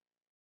included.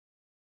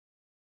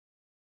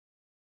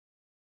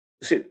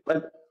 See,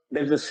 but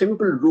there's a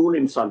simple rule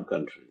in some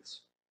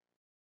countries,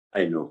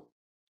 I know.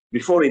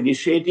 Before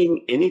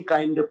initiating any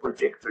kind of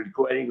project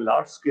requiring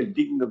large-scale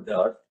digging of the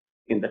earth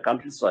in the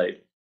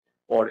countryside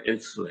or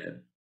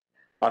elsewhere,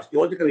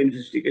 archaeological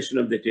investigation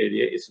of that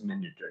area is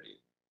mandatory,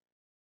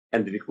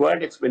 and the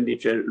required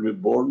expenditure will be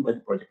borne by the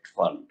project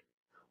fund,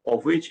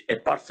 of which a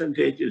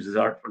percentage is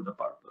reserved for the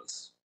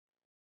purpose.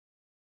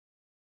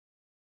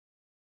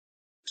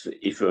 So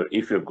if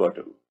you've got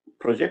a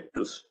project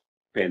to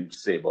spend,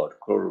 say, about 1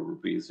 crore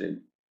rupees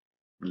in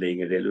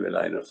laying a railway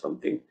line or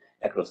something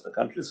across the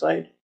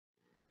countryside,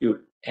 you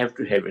have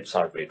to have it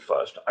surveyed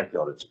first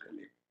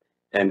archaeologically.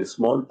 And a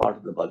small part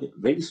of the budget,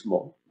 very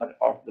small, but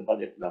part of the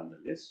budget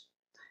nonetheless,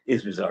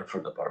 is reserved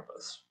for the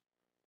purpose.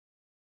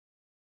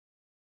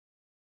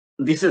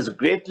 This has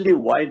greatly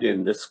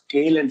widened the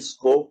scale and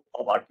scope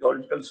of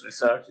archaeological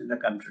research in the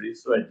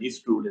countries where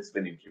this tool has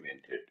been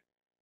implemented.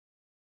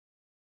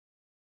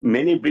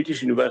 Many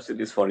British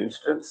universities, for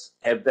instance,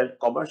 have their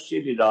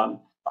commercially run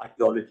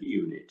archaeology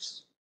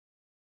units.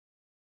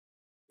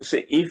 So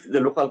if the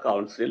local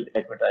council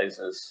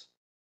advertises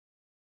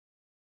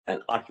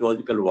an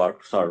archaeological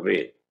work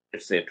survey,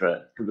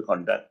 etc., to be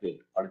conducted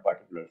on a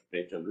particular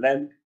stretch of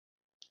land,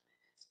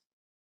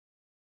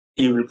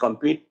 you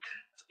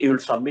will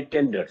submit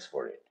tenders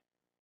for it,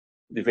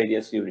 the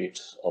various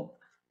units of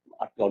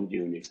archaeology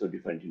units of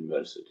different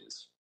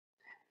universities.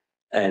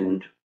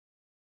 And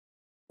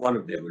one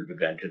of them will be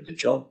granted the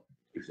job.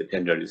 If the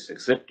tender is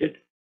accepted,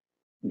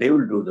 they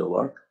will do the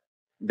work,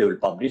 they will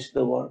publish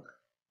the work,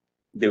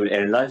 they will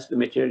analyze the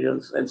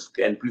materials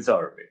and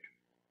preserve it.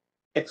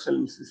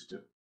 Excellent system.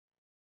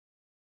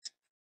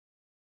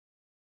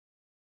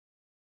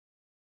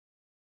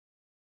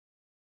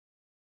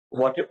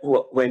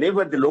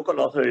 Whenever the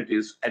local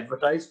authorities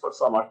advertise for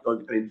some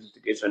archaeological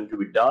investigation to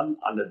be done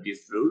under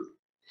this rule,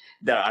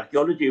 the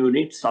archaeology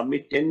unit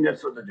submit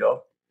tenders for the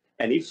job,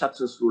 and if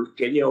successful,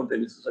 carry out the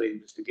necessary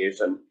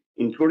investigation,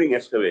 including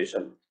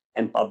excavation,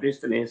 and publish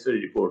the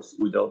necessary reports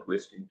without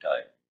wasting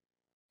time.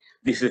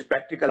 This is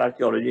practical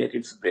archaeology at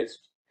its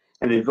best,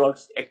 and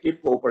involves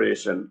active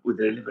cooperation with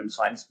relevant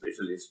science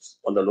specialists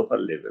on the local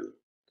level.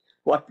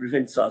 What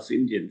prevents us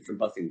Indians from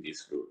passing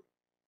this rule?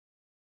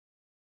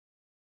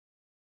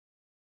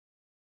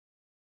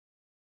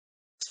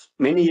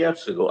 Many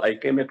years ago, I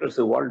came across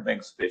a World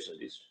Bank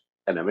specialist,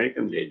 an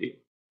American lady,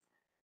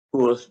 who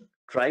was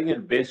trying her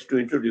best to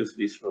introduce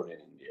this rule in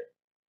India.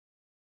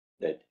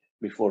 That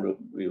before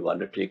we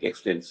undertake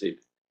extensive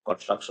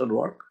construction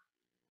work,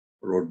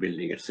 road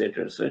building,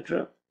 etc.,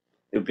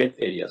 you get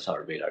the area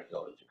surveyed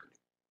archaeologically.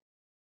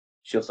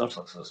 She was not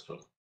successful.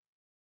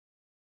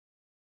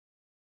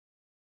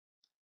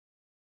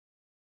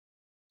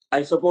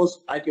 I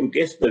suppose I can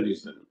guess the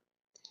reason.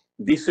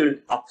 This will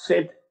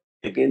upset,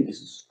 again, this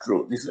is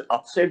true, this will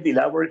upset the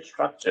elaborate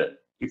structure.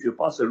 If you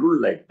pass a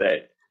rule like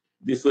that,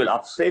 this will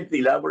upset the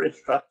elaborate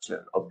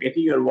structure of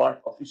getting your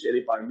work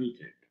officially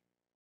permitted.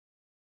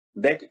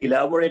 That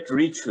elaborate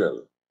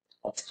ritual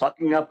of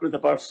sucking up to the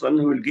person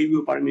who will give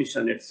you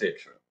permission,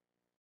 etc.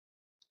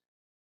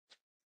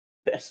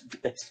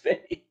 That's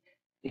very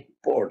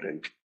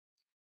important.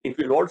 It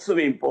will also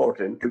be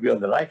important to be on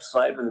the right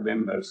side of the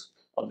members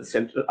of the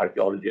Central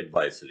Archaeology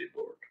Advisory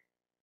Board.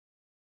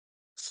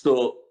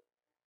 So,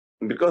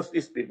 because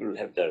these people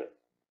have the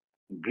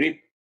grip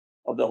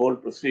of the whole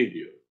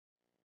procedure,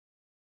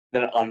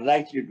 they're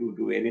unlikely to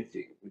do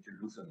anything which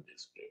will loosen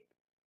this grip.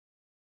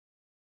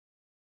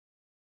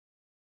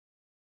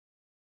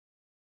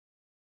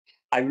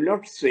 I will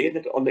not say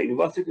that on the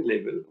university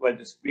level, where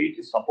the spirit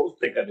is supposed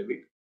to be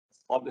academic,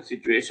 or the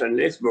situation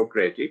less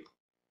bureaucratic,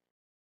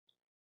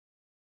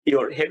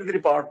 your head of the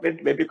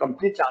department may be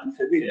completely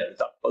unfamiliar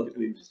with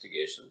archaeological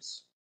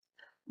investigations,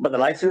 but the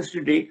license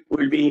to dig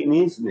will be in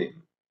his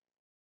name.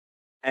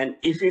 And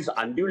if he's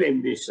unduly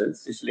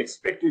ambitious, he should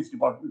expect his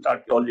department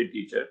archaeology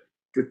teacher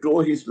to toe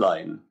his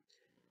line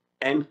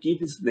and keep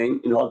his name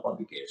in all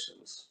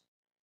publications.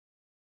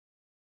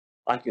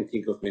 I can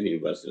think of many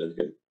universities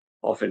that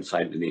often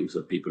sign the names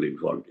of people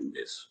involved in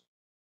this.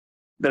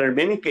 There are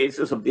many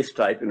cases of this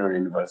type in our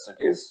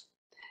universities,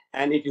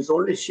 and it is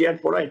only sheer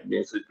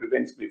politeness that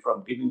prevents me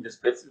from giving the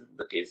specifics of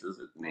the cases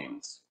with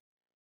names.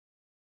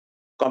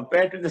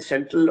 Compared to the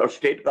central or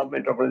state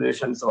government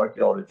organizations of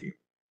archaeology,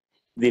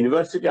 the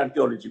university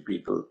archaeology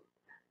people,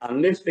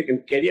 unless they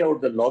can carry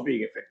out the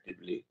lobbying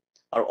effectively,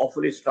 are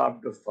awfully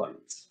starved of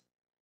funds.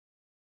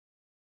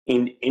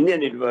 In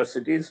Indian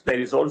universities, there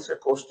is also a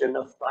question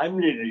of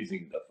timely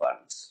raising the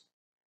funds.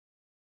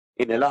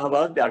 In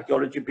Allahabad, the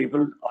archaeology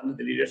people, under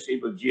the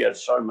leadership of G.R.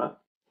 Sharma,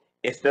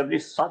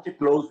 established such a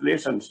close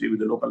relationship with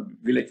the local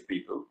village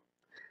people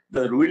that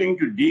they are willing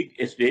to dig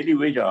as daily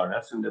wage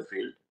earners in the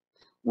field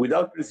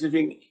without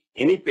receiving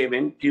any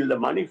payment till the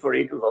money for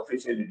it was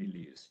officially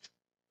released.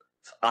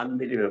 It's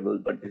unbelievable,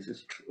 but this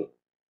is true.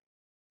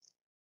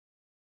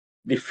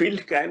 The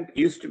field camp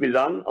used to be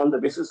run on the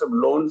basis of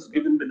loans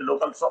given by the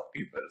local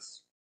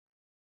shopkeepers.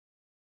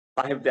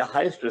 I have the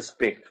highest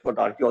respect for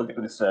the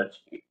archaeological research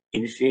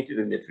initiated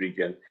in that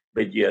region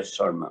by G.R.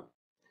 Sharma,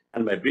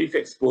 and my brief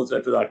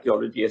exposure to the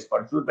archaeology as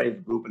pursued by his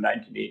group in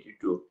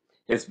 1982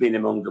 has been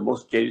among the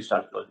most cherished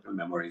archaeological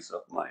memories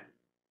of mine.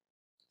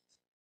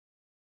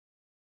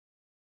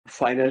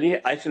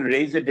 Finally, I shall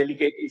raise a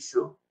delicate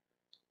issue,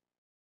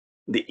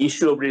 the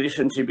issue of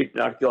relationship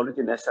between archaeology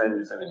and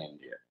nationalism in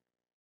India.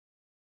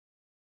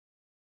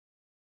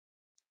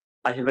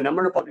 I have a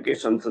number of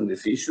publications on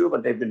this issue,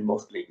 but they've been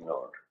mostly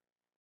ignored.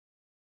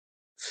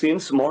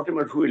 Since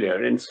Mortimer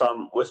Wheeler and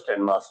some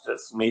Western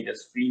masters made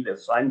us feel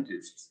as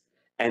scientists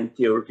and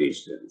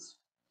theoreticians,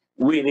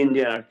 we in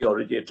Indian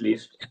archaeology at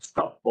least have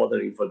stopped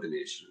bothering for the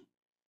nation.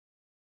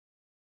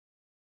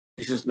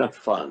 This is not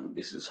fun,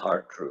 this is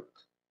hard truth.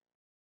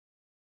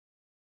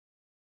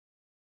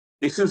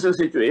 This is a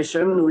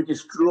situation which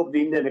is true of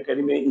the Indian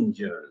academia in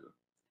general.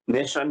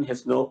 Nation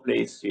has no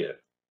place here.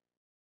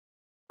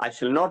 I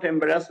shall not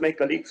embarrass my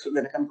colleagues from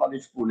the Deccan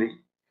College Pune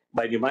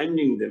by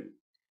reminding them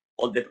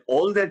that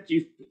all their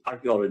chief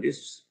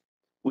archaeologists,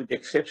 with the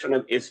exception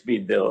of S.B.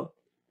 Deo,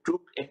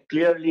 took a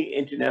clearly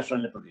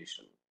international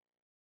position.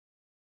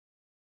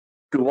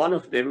 To one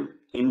of them,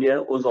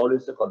 India was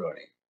always a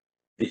colony.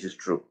 This is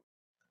true.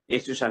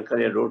 S.V.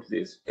 Shankarya wrote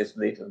this as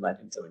late as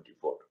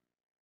 1974.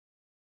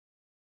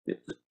 This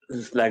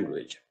is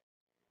language.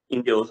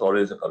 India was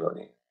always a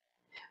colony.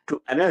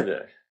 To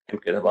another,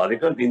 M.K.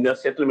 Dhabarkar, the Indian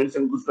settlements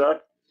in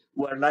Gujarat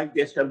were like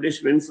the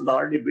establishments of the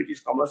early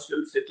British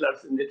commercial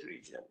settlers in that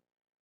region.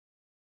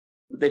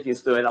 That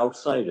is, they were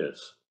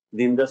outsiders.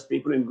 The Indus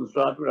people in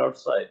Gujarat were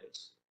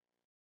outsiders,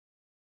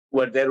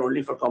 were there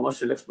only for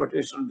commercial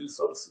exploitation of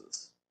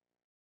resources.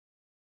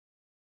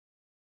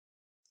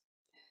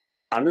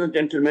 Another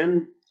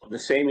gentleman of the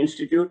same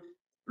institute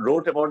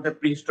wrote about the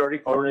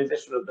prehistoric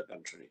colonization of the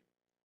country.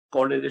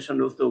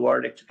 Colonization was the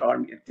word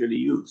term actually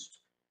used.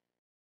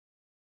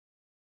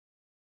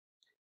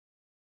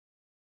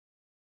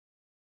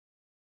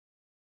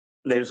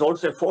 There is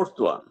also a fourth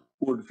one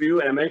who would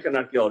view an American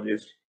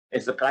archaeologist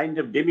as a kind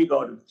of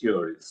demigod of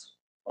theories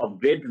of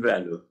great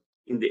value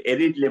in the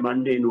arid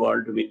mundane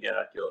world of Indian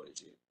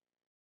archaeology.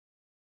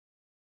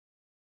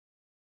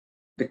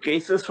 The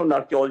cases from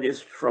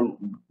archaeologists from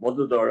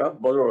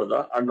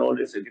Badoda are no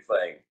less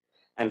edifying.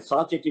 And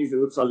such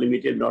attitudes are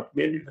limited not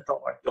merely to the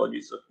top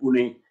archaeologists of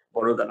Pune,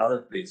 Baroda, and other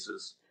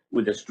places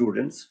with their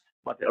students,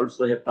 but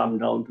also have come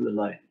down to the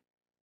line.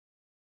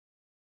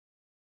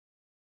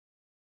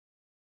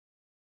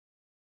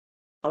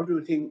 How do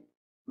you think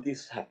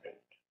this happened?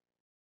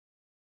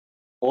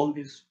 All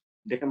this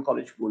Deccan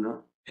College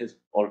Pune has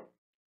or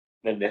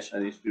the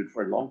National Institute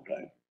for a long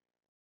time,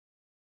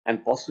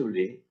 and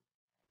possibly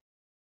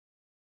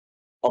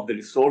of the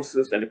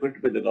resources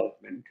allocated by the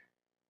government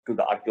to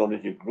the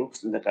archaeology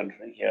groups in the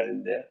country here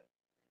and there,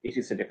 it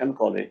is a Deccan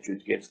College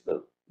which gets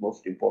the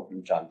most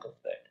important chunk of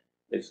that.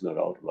 There's no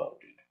doubt about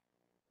it.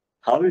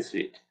 How is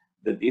it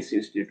that this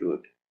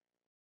institute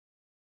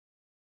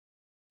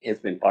has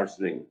been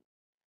pursuing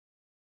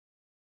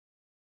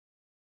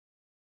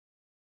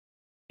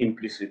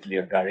implicitly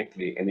or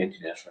directly an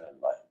international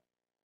line?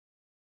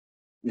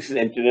 This is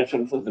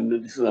international,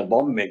 this is a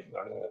bomb making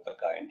of the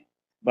kind,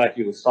 but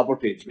you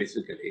sabotage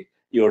basically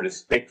your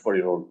respect for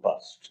your own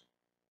past.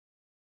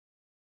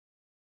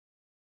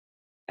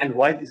 And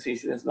why this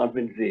issue has not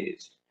been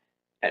raised,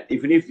 and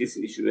even if this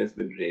issue has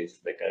been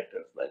raised by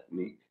characters like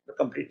me, they're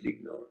completely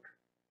ignored.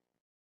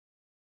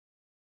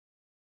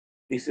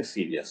 This is a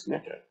serious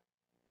matter.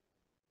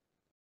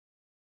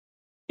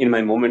 In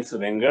my moments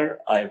of anger,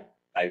 I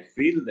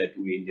feel that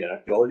we Indian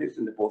archaeologists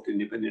in the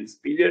post-independence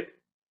period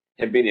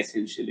have been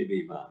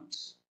essentially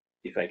imams,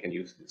 if I can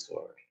use this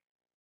word.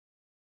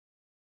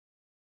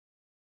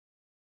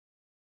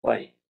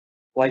 Why?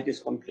 Why this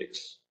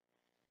complex?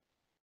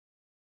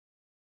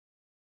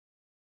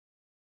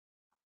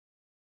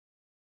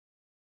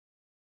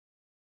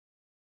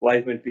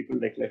 Why, when people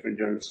like Lieutenant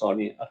General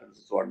Sawhney uttered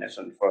this word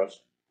nation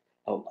first,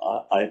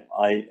 I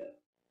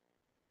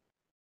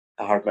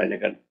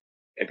hardline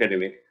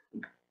academic,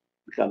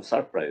 become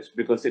surprised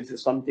because it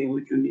is something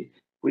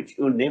which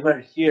you never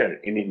hear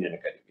in Indian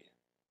academia,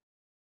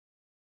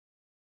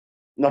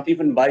 not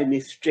even by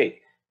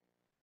mistake.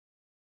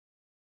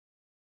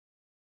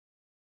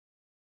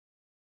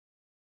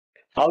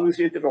 How is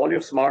it that all your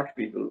smart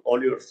people,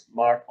 all your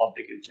smart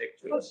public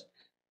intellectuals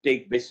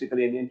take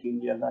basically an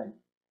anti-India line?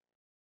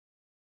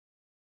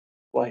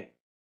 Why?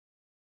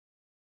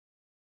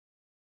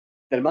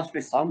 There must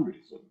be some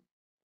reason.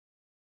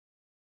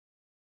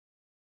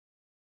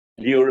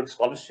 Lure of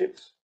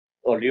scholarships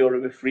or lure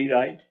of a free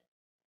ride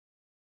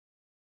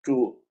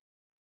to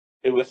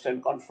a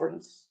Western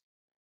conference?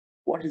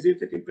 What is it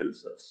that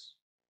impels us?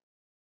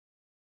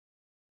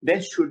 There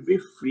should be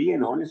free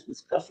and honest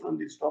discussion on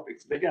these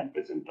topics, very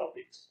unpleasant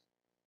topics.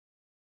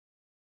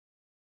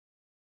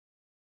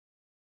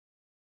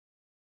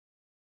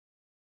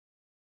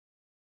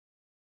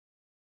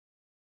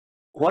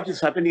 What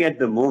is happening at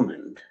the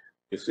moment,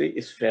 you see,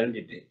 is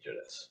fairly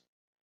dangerous.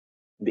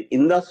 The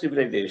Indus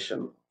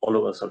civilization, all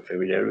of us are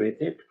familiar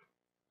with it.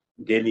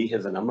 Delhi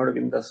has a number of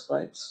Indus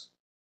sites.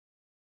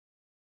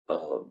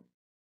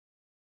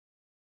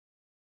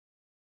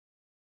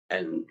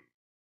 And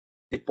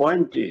the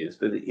point is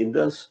that the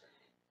Indus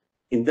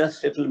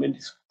settlement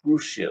is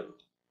crucial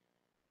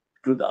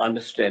to the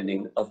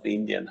understanding of the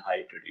Indian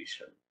high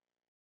tradition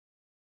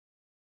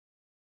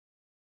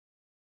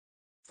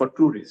for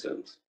two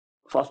reasons.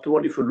 First of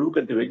all, if you look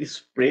at the very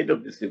spread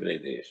of the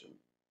civilization,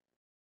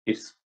 it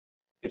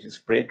is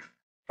spread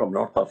from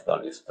North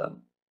Afghanistan.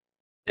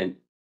 And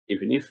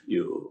even if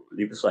you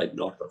leave aside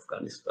North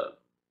Afghanistan,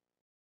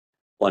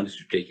 one is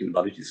to take in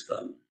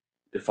Balochistan,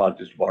 the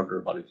farthest border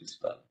of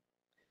Balochistan,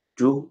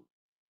 to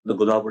the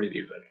Godavari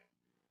River.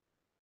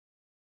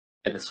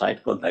 At a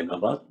site called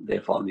Daimabad, they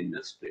found in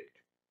the split.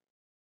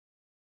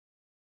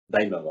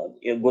 Daimabad,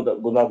 in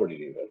Godavari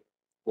River,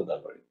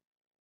 Godavari.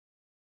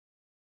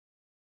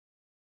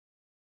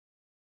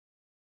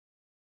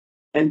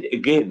 And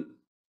again,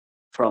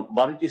 from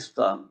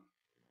Balochistan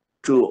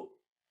to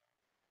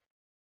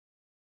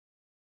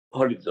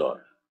Haridwar.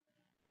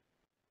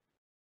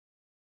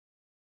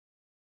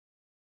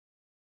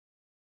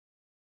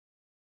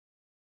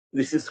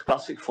 This is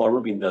classic form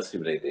of Indus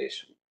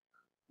civilization,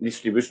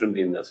 distribution of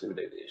the Indus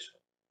civilization.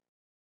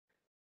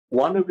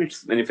 One of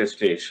its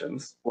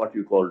manifestations, what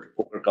you call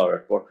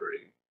ochre-covered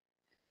pottery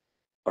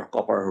or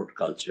copper-hood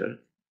culture,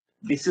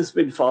 this has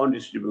been found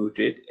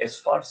distributed as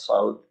far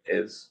south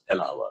as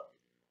Allahabad.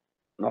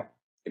 Not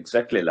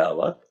exactly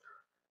Allahabad,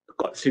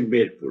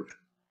 Simberpur,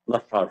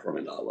 not far from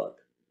Allahabad.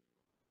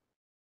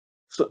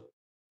 So,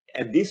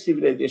 and this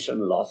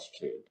civilization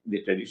lasted,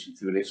 the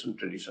civilization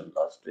tradition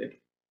lasted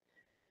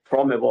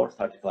from about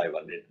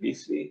 3500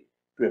 BC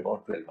to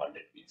about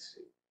 1200 BC.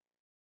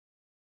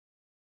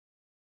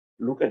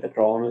 Look at the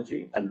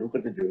chronology and look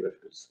at the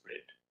geographical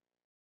spread.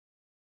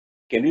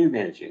 Can you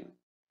imagine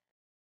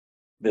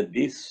that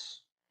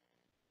this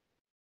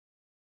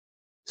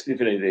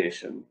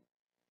civilization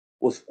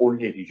was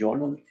only a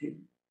regional thing?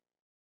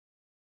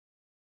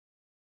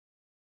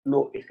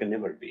 No, it can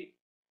never be.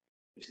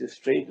 It's as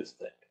strange as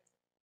that.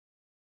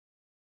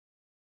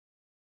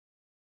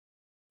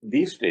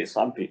 These days,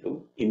 some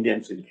people,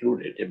 Indians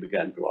included, they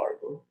began to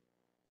argue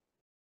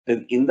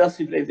The Indus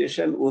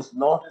civilization was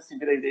not a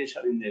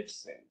civilization in that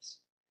sense.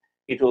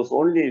 It was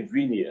only a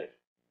vineyard,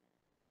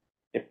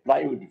 a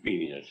plywood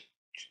vineyard,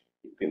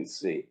 you can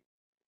say,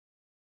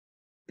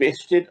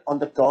 pasted on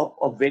the top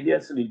of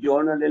various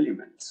regional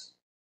elements.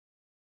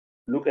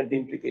 Look at the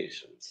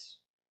implications.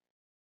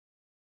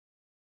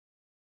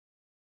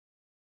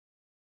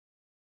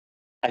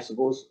 I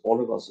suppose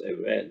all of us are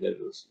aware there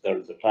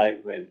was a time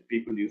when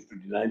people used to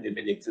deny the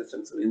very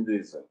existence of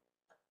Hinduism,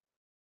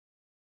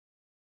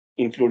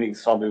 including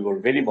some who were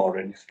very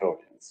modern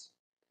historians.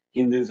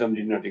 Hinduism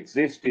did not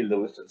exist till the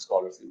Western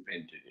scholars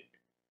invented it.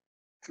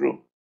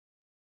 True.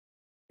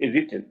 It's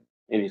written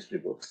in history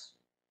books.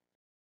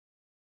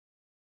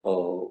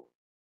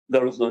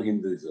 There was no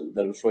Hinduism,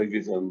 there was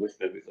Shaivism,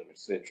 Vaishnavism,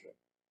 etc.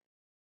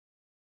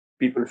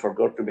 People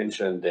forgot to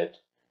mention that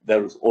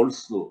there was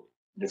also,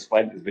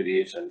 despite these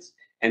variations,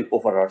 an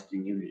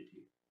overarching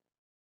unity.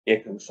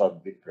 Ekam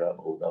Sad Vipra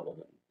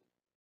Bhodavagan.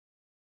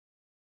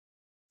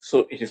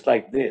 So it is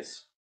like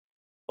this.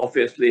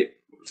 Obviously,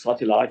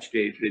 such a large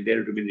territory,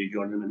 there to be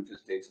regional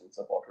manifestations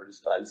of pottery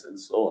styles and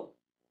so on.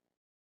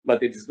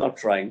 But it is not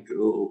trying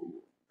to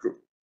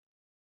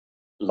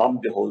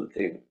lump the whole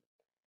thing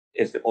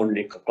as the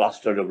only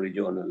cluster of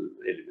regional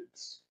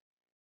elements.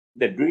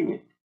 They're doing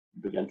it,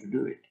 began to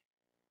do it.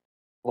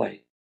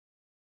 Why?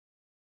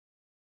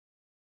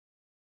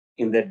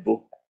 In that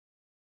book,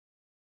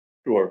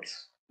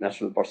 towards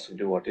National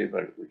Perspective,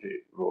 whatever, which I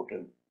wrote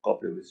and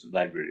copy of this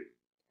library,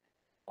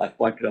 I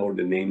pointed out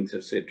the names,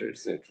 etc.,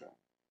 etc.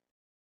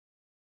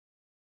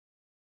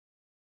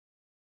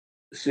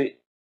 See,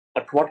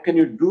 but what can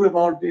you do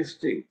about these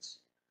things?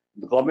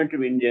 The government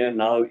of India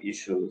now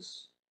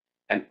issues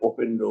an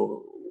open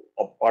door,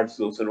 or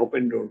pursues an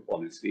open door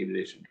policy in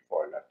relation to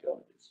foreign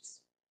archaeologists.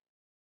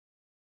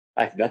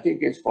 I have nothing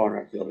against foreign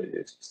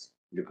archaeologists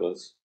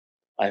because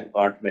I have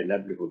earned my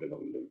livelihood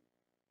among them.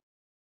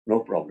 No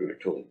problem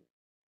at all.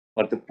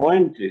 But the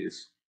point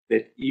is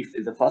that if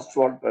as a first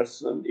world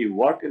person you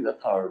work in the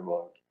third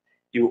world,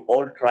 you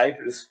all try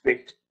to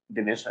respect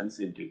the nation's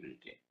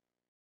integrity.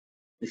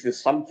 This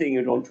is something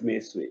you don't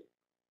mess with.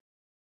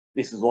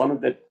 This is one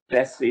of the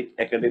classic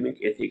academic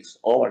ethics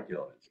of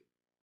archaeology.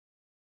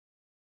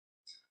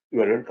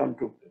 You are welcome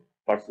to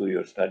pursue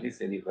your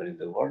studies anywhere in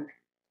the world,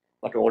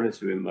 but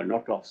always remember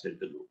not to upset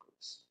the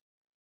locals.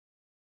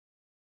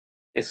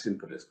 As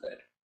simple as that.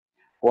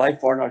 Why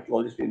foreign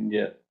archaeologists in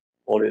India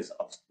always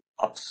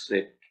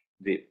upset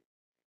the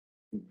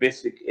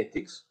basic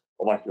ethics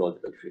of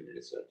archaeological field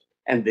research?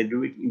 And they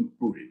do it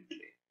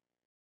imprudently.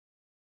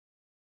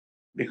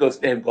 Because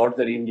they have got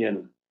their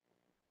Indian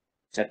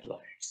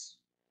satellites.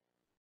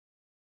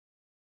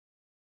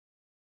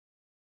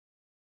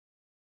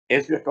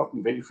 As we are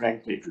talking very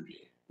frankly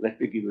today, let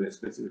me give you a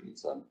specific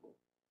example.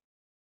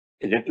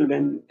 A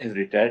gentleman has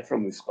retired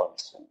from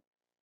Wisconsin.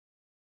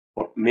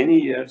 For many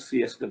years,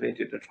 he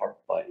excavated a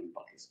Harappa in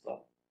Pakistan.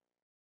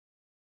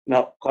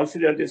 Now,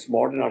 consider this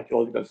modern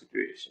archaeological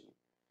situation.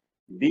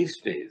 These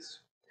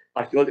days,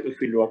 archaeological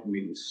fieldwork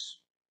means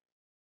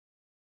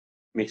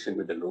mixing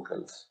with the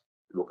locals,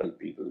 local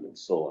people, and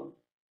so on.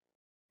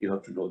 You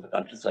have to know the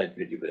countryside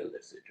very well,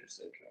 etc.,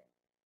 etc.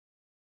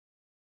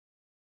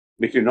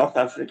 Between North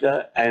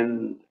Africa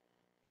and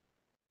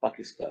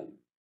Pakistan,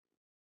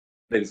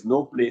 there is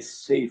no place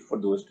safe for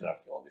the Western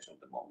archaeologists at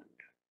the moment.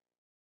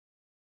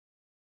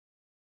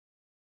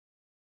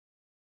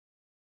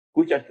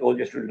 Which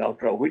archaeologist will now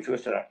try, which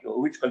Western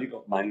archaeologist, which colleague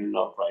of mine will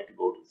now try to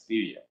go to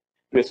Syria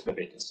to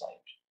excavate a site?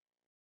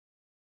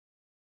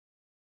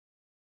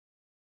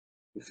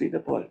 You see the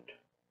point?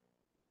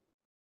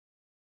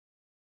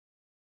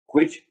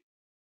 Which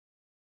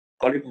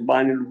colleague of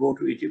mine will go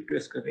to Egypt to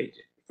excavate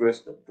it,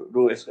 to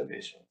do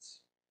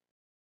excavations?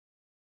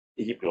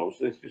 Egypt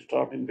also is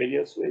disturbed in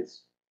various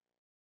ways.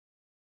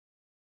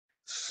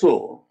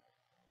 So,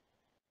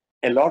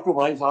 a lot of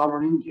eyes are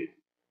on India.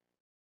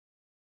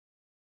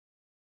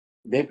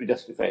 They have to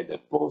justify their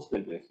post, they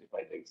have to justify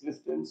their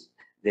existence,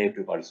 they have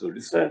to pursue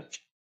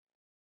research.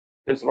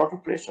 There's a lot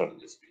of pressure on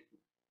these people.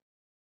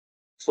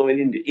 So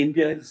in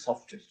India is the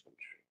softest country.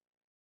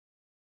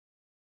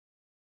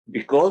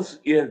 Because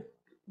you're a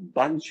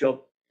bunch of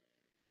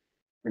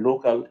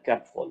local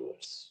cap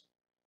followers.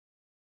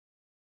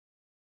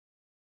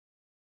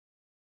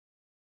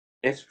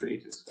 As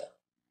straight as that.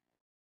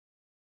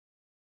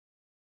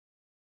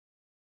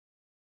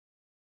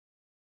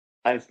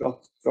 I was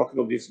talking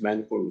of this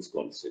man from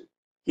Wisconsin.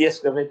 He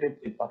excavated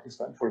in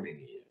Pakistan for many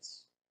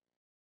years.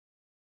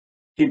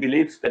 He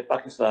believes that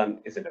Pakistan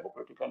is a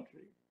democratic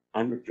country.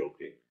 I'm not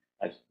joking.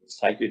 I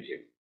cited him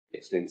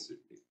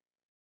extensively.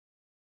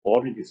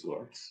 All in his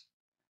works.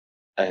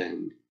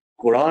 And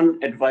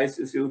Quran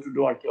advises you to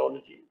do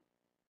archaeology,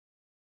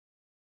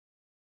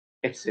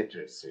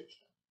 etc., etc.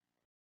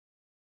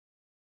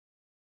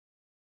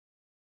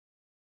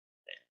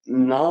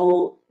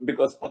 Now,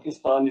 because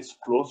Pakistan is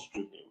close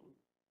to him,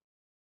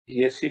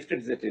 he has shifted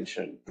his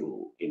attention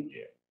to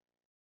India.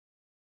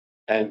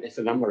 And it's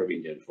a number of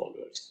Indian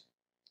followers.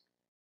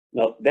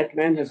 Now, that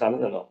man has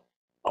another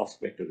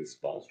aspect of his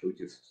past,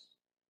 which is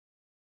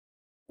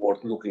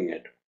worth looking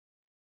at.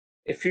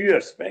 A few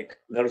years back,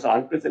 there was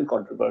unprecedented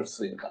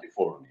controversy in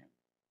California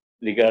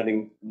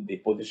regarding the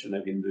position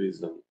of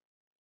Hinduism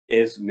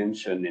as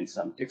mentioned in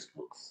some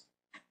textbooks.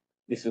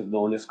 This is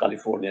known as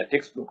California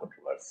textbook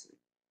controversy.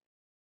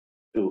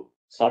 To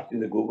search in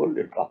the Google,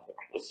 you come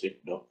across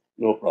it,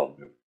 no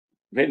problem.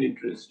 Very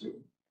interesting.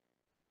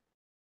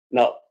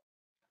 Now,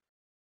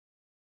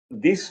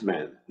 this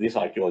man, this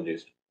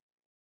archaeologist,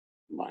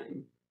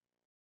 mine,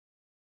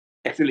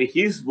 actually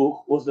his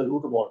book was the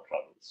root of all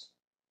troubles.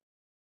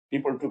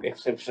 People took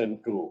exception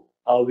to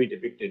how he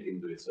depicted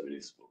Hinduism in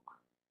his book.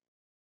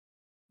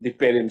 The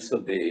parents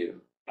of the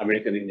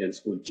American Indian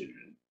school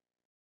children.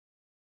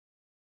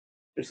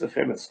 It's a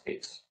famous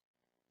case.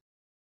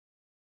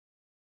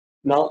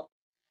 Now,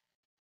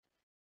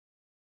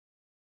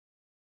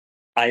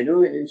 I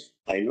know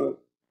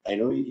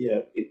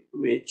India in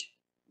which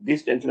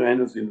this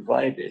gentleman was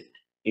invited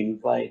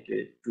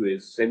to a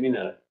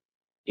seminar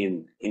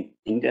in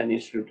Indian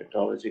Institute of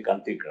Technology,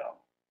 Kantigram,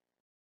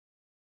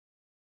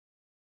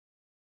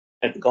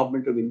 at the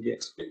government of India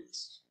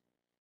expense,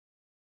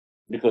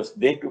 because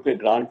they took a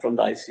grant from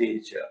the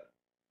ICHR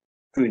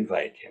to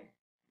invite him.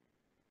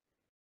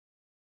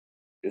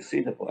 You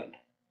see the point?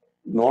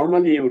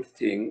 Normally, you would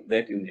think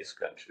that in this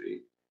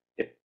country,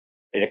 a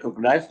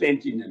recognized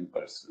Indian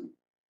person,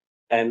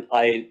 and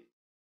I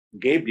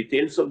gave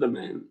details of the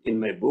man in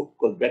my book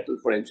called Battle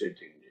for Ancient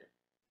India.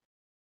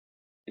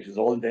 It is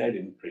all there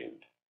in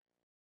print.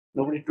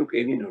 Nobody took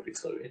any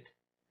notice of it,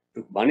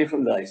 took money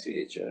from the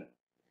ICHR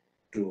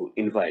to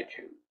invite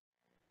him.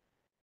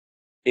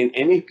 In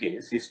any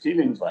case, he's still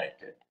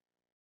invited.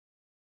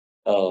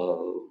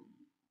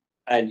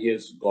 And he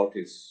has got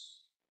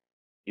his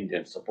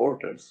Indian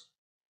supporters.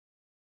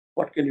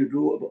 What can you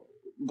do about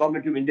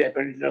government of India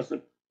apparently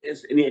doesn't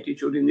has any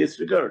attitude in this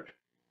regard?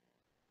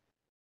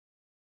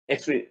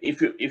 Actually,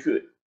 if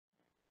you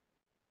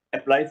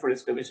apply for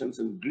excavations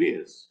in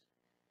Greece,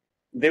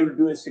 they will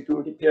do a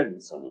security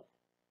clearance on it.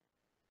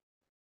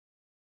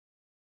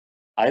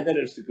 Either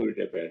a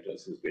security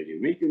apparatus is very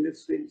weak in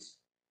this field,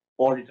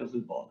 or it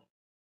doesn't bother.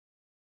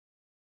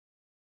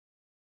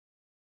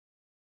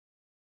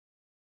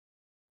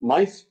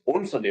 My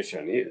own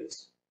suggestion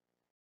is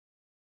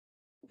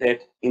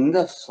that in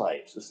the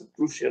sites, this is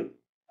crucial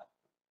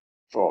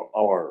for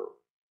our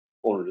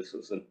own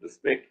research and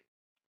respect,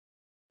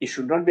 it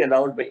should not be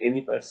allowed by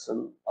any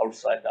person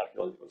outside the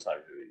Archaeological Survey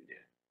of India.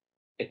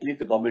 At least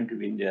the government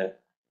of India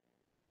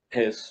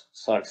has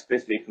such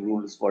specific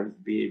rules for its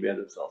behavior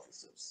as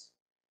officers.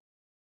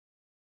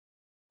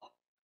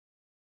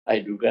 I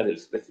do gather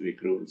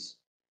specific rules,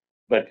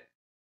 but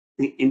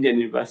the Indian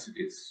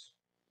universities,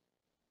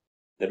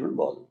 they don't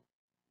bother.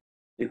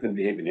 You can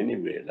behave in any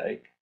way,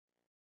 like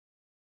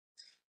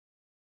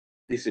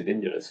this is a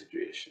dangerous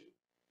situation.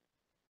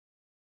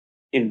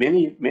 In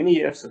many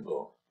years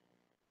ago,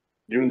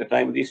 during the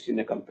time of the East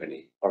India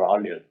Company, or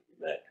earlier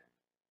than that,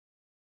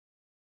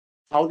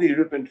 how the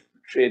European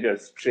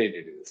traders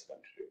traded in this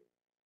country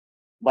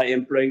by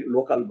employing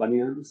local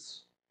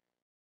banyans.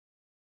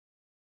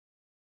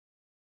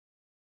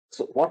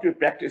 So what we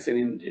practice in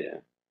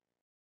India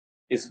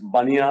is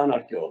banyan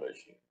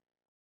archaeology.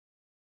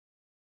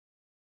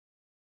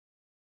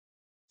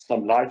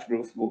 Some large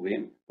groups move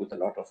in with a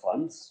lot of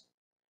funds.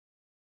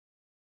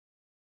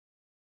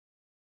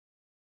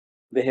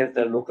 They have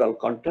their local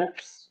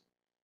contacts,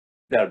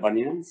 their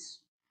banyans,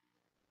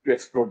 to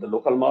explore the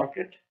local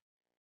market,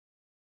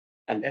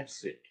 and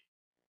that's it.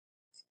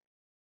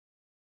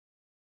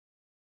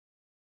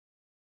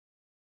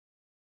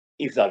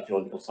 If the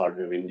Archaeological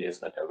Survey of India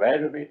is not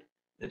aware of it,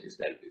 that is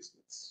their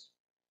business.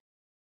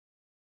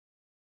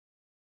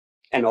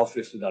 An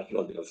office of the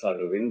Archaeological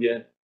Survey of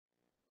India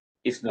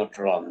is not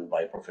run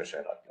by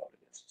professional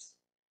archaeologists.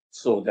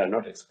 So they are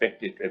not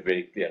expected to have a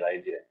very clear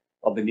idea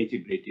of the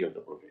nitty-gritty of the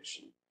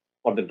profession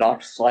or the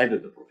dark side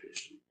of the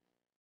profession.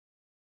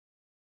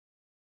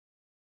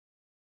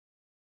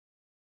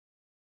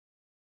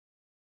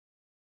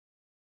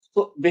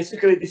 So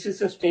basically, this is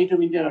the state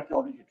of Indian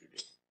archaeology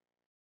today.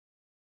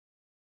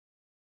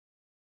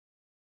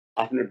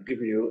 I cannot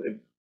give you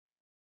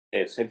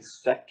a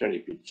satisfactory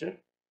picture,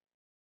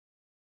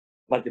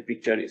 but the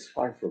picture is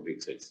far from being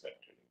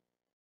satisfactory.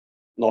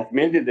 Not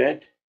merely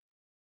that,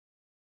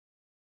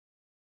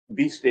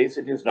 these days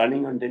it is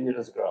running on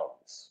dangerous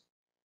grounds,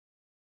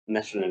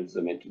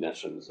 nationalism,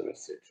 anti-nationalism,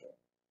 etc.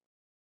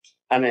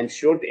 And I'm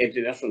sure the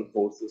international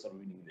forces are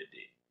winning the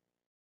day.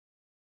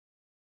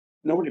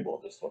 Nobody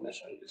bothers for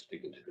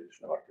nationalistic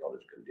integration of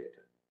archaeological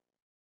data.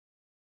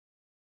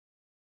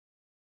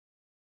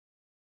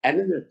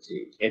 Another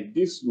thing, at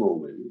this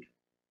moment,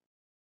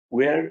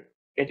 we're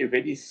at a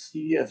very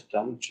serious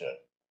juncture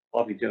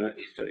of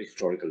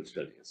historical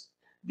studies.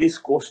 This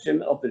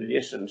question of the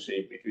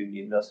relationship between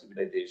the Indus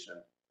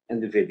civilization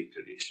and the Vedic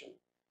tradition.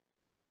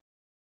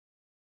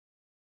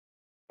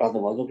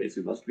 Otherwise,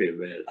 you must be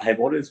aware, I have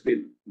always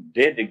been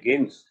dead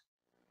against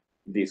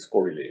this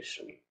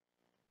correlation.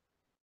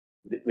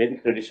 The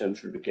Vedic tradition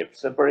should be kept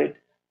separate.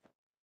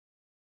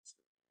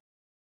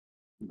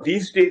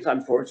 These days,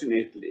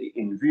 unfortunately,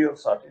 in view of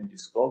certain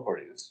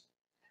discoveries,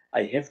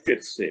 I have to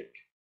accept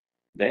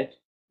that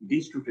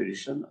these two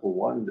traditions are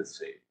one and the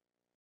same.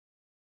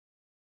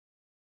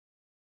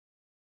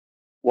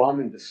 One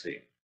and the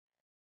same.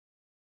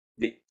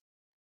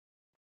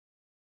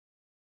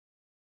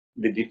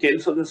 The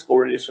details of this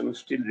correlation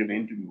still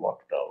remain to be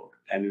worked out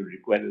and will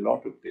require a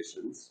lot of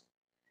patience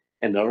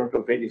and a lot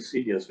of very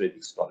serious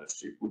Vedic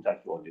scholarship, which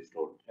archaeologists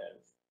don't have.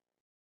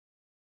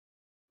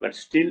 But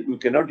still, we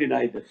cannot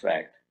deny the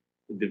fact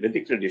that the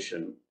Vedic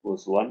tradition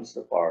was once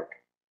a part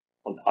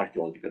of the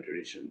archaeological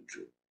tradition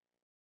too.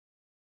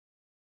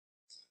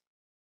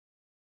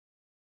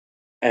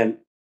 And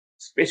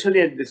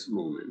especially at this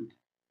moment,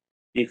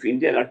 if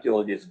Indian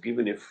archaeology is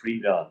given a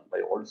free run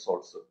by all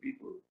sorts of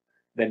people,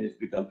 then it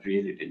becomes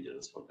really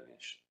dangerous for the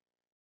nation.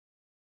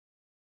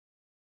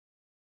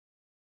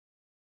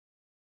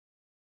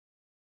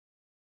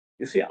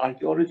 You see,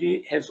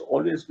 archaeology has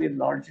always been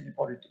largely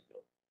political.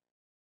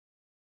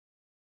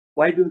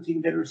 Why do you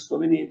think there are so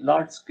many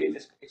large-scale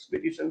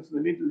expeditions in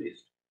the Middle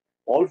East?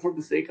 All for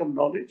the sake of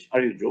knowledge?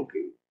 Are you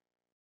joking?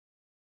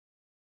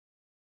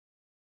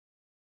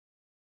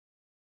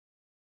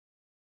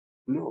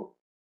 No.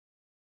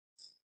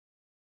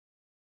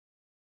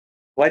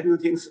 Why do you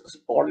think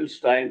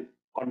Orlstein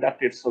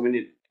conducted so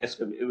many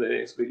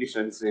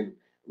expeditions in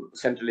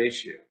Central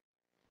Asia?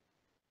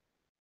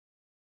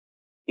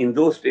 In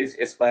those days,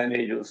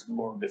 espionage was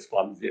more or less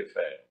clumsy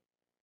affair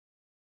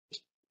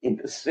in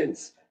this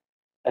sense.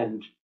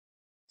 And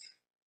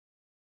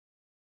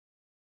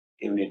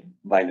you need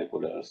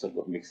binoculars, sort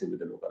of mixing with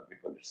the local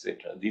people,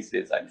 etc. These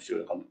days, I'm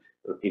sure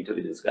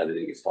intelligence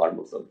gathering is far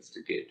more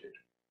sophisticated.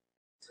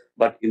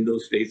 But in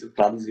those days of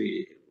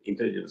clumsy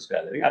intelligence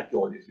gathering,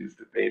 archaeologists used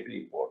to play a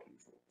very important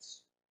role.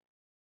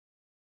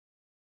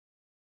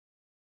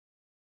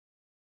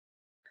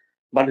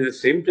 But at the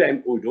same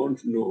time, we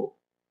don't know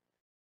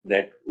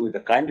that with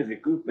the kind of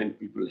equipment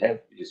people have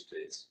these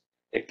days,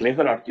 a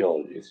clever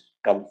archaeologist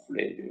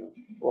camouflaging,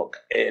 or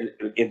an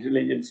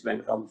intelligence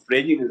man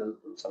camouflaging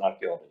as an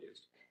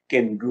archaeologist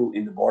can do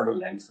in the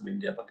borderlands of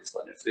India,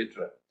 Pakistan,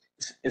 etc.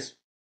 It's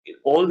in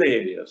all the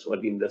areas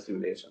where the Indus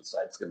civilization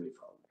sites can be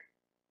found.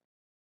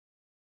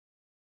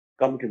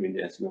 Come to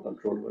India has no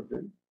control over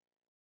them.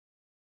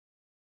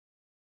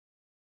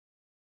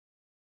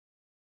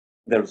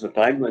 There was a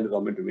time when the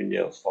government of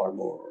India was far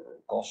more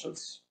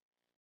cautious.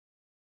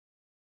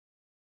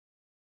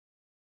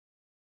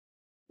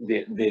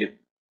 They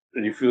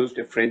refused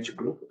a French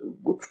group, a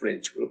good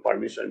French group,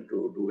 permission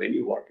to do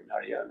any work in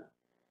Haryana,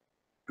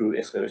 do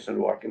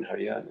excavation work in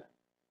Haryana.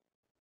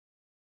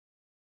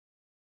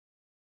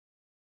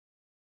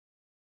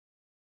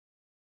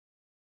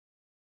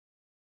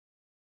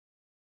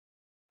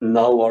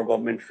 Now our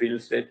government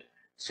feels that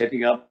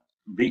setting up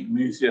big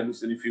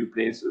museums in a few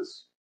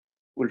places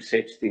will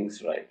set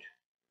things right.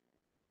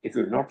 It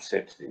will not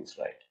set things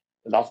right.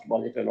 The last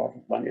budget, a lot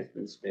of money has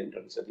been spent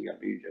on setting up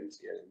museums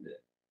here and there.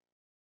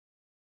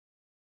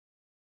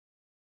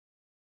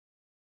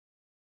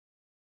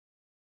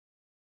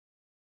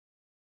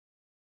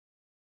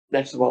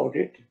 That's about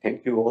it.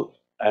 Thank you all.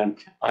 And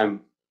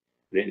I'm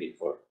ready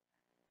for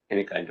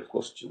any kind of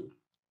question.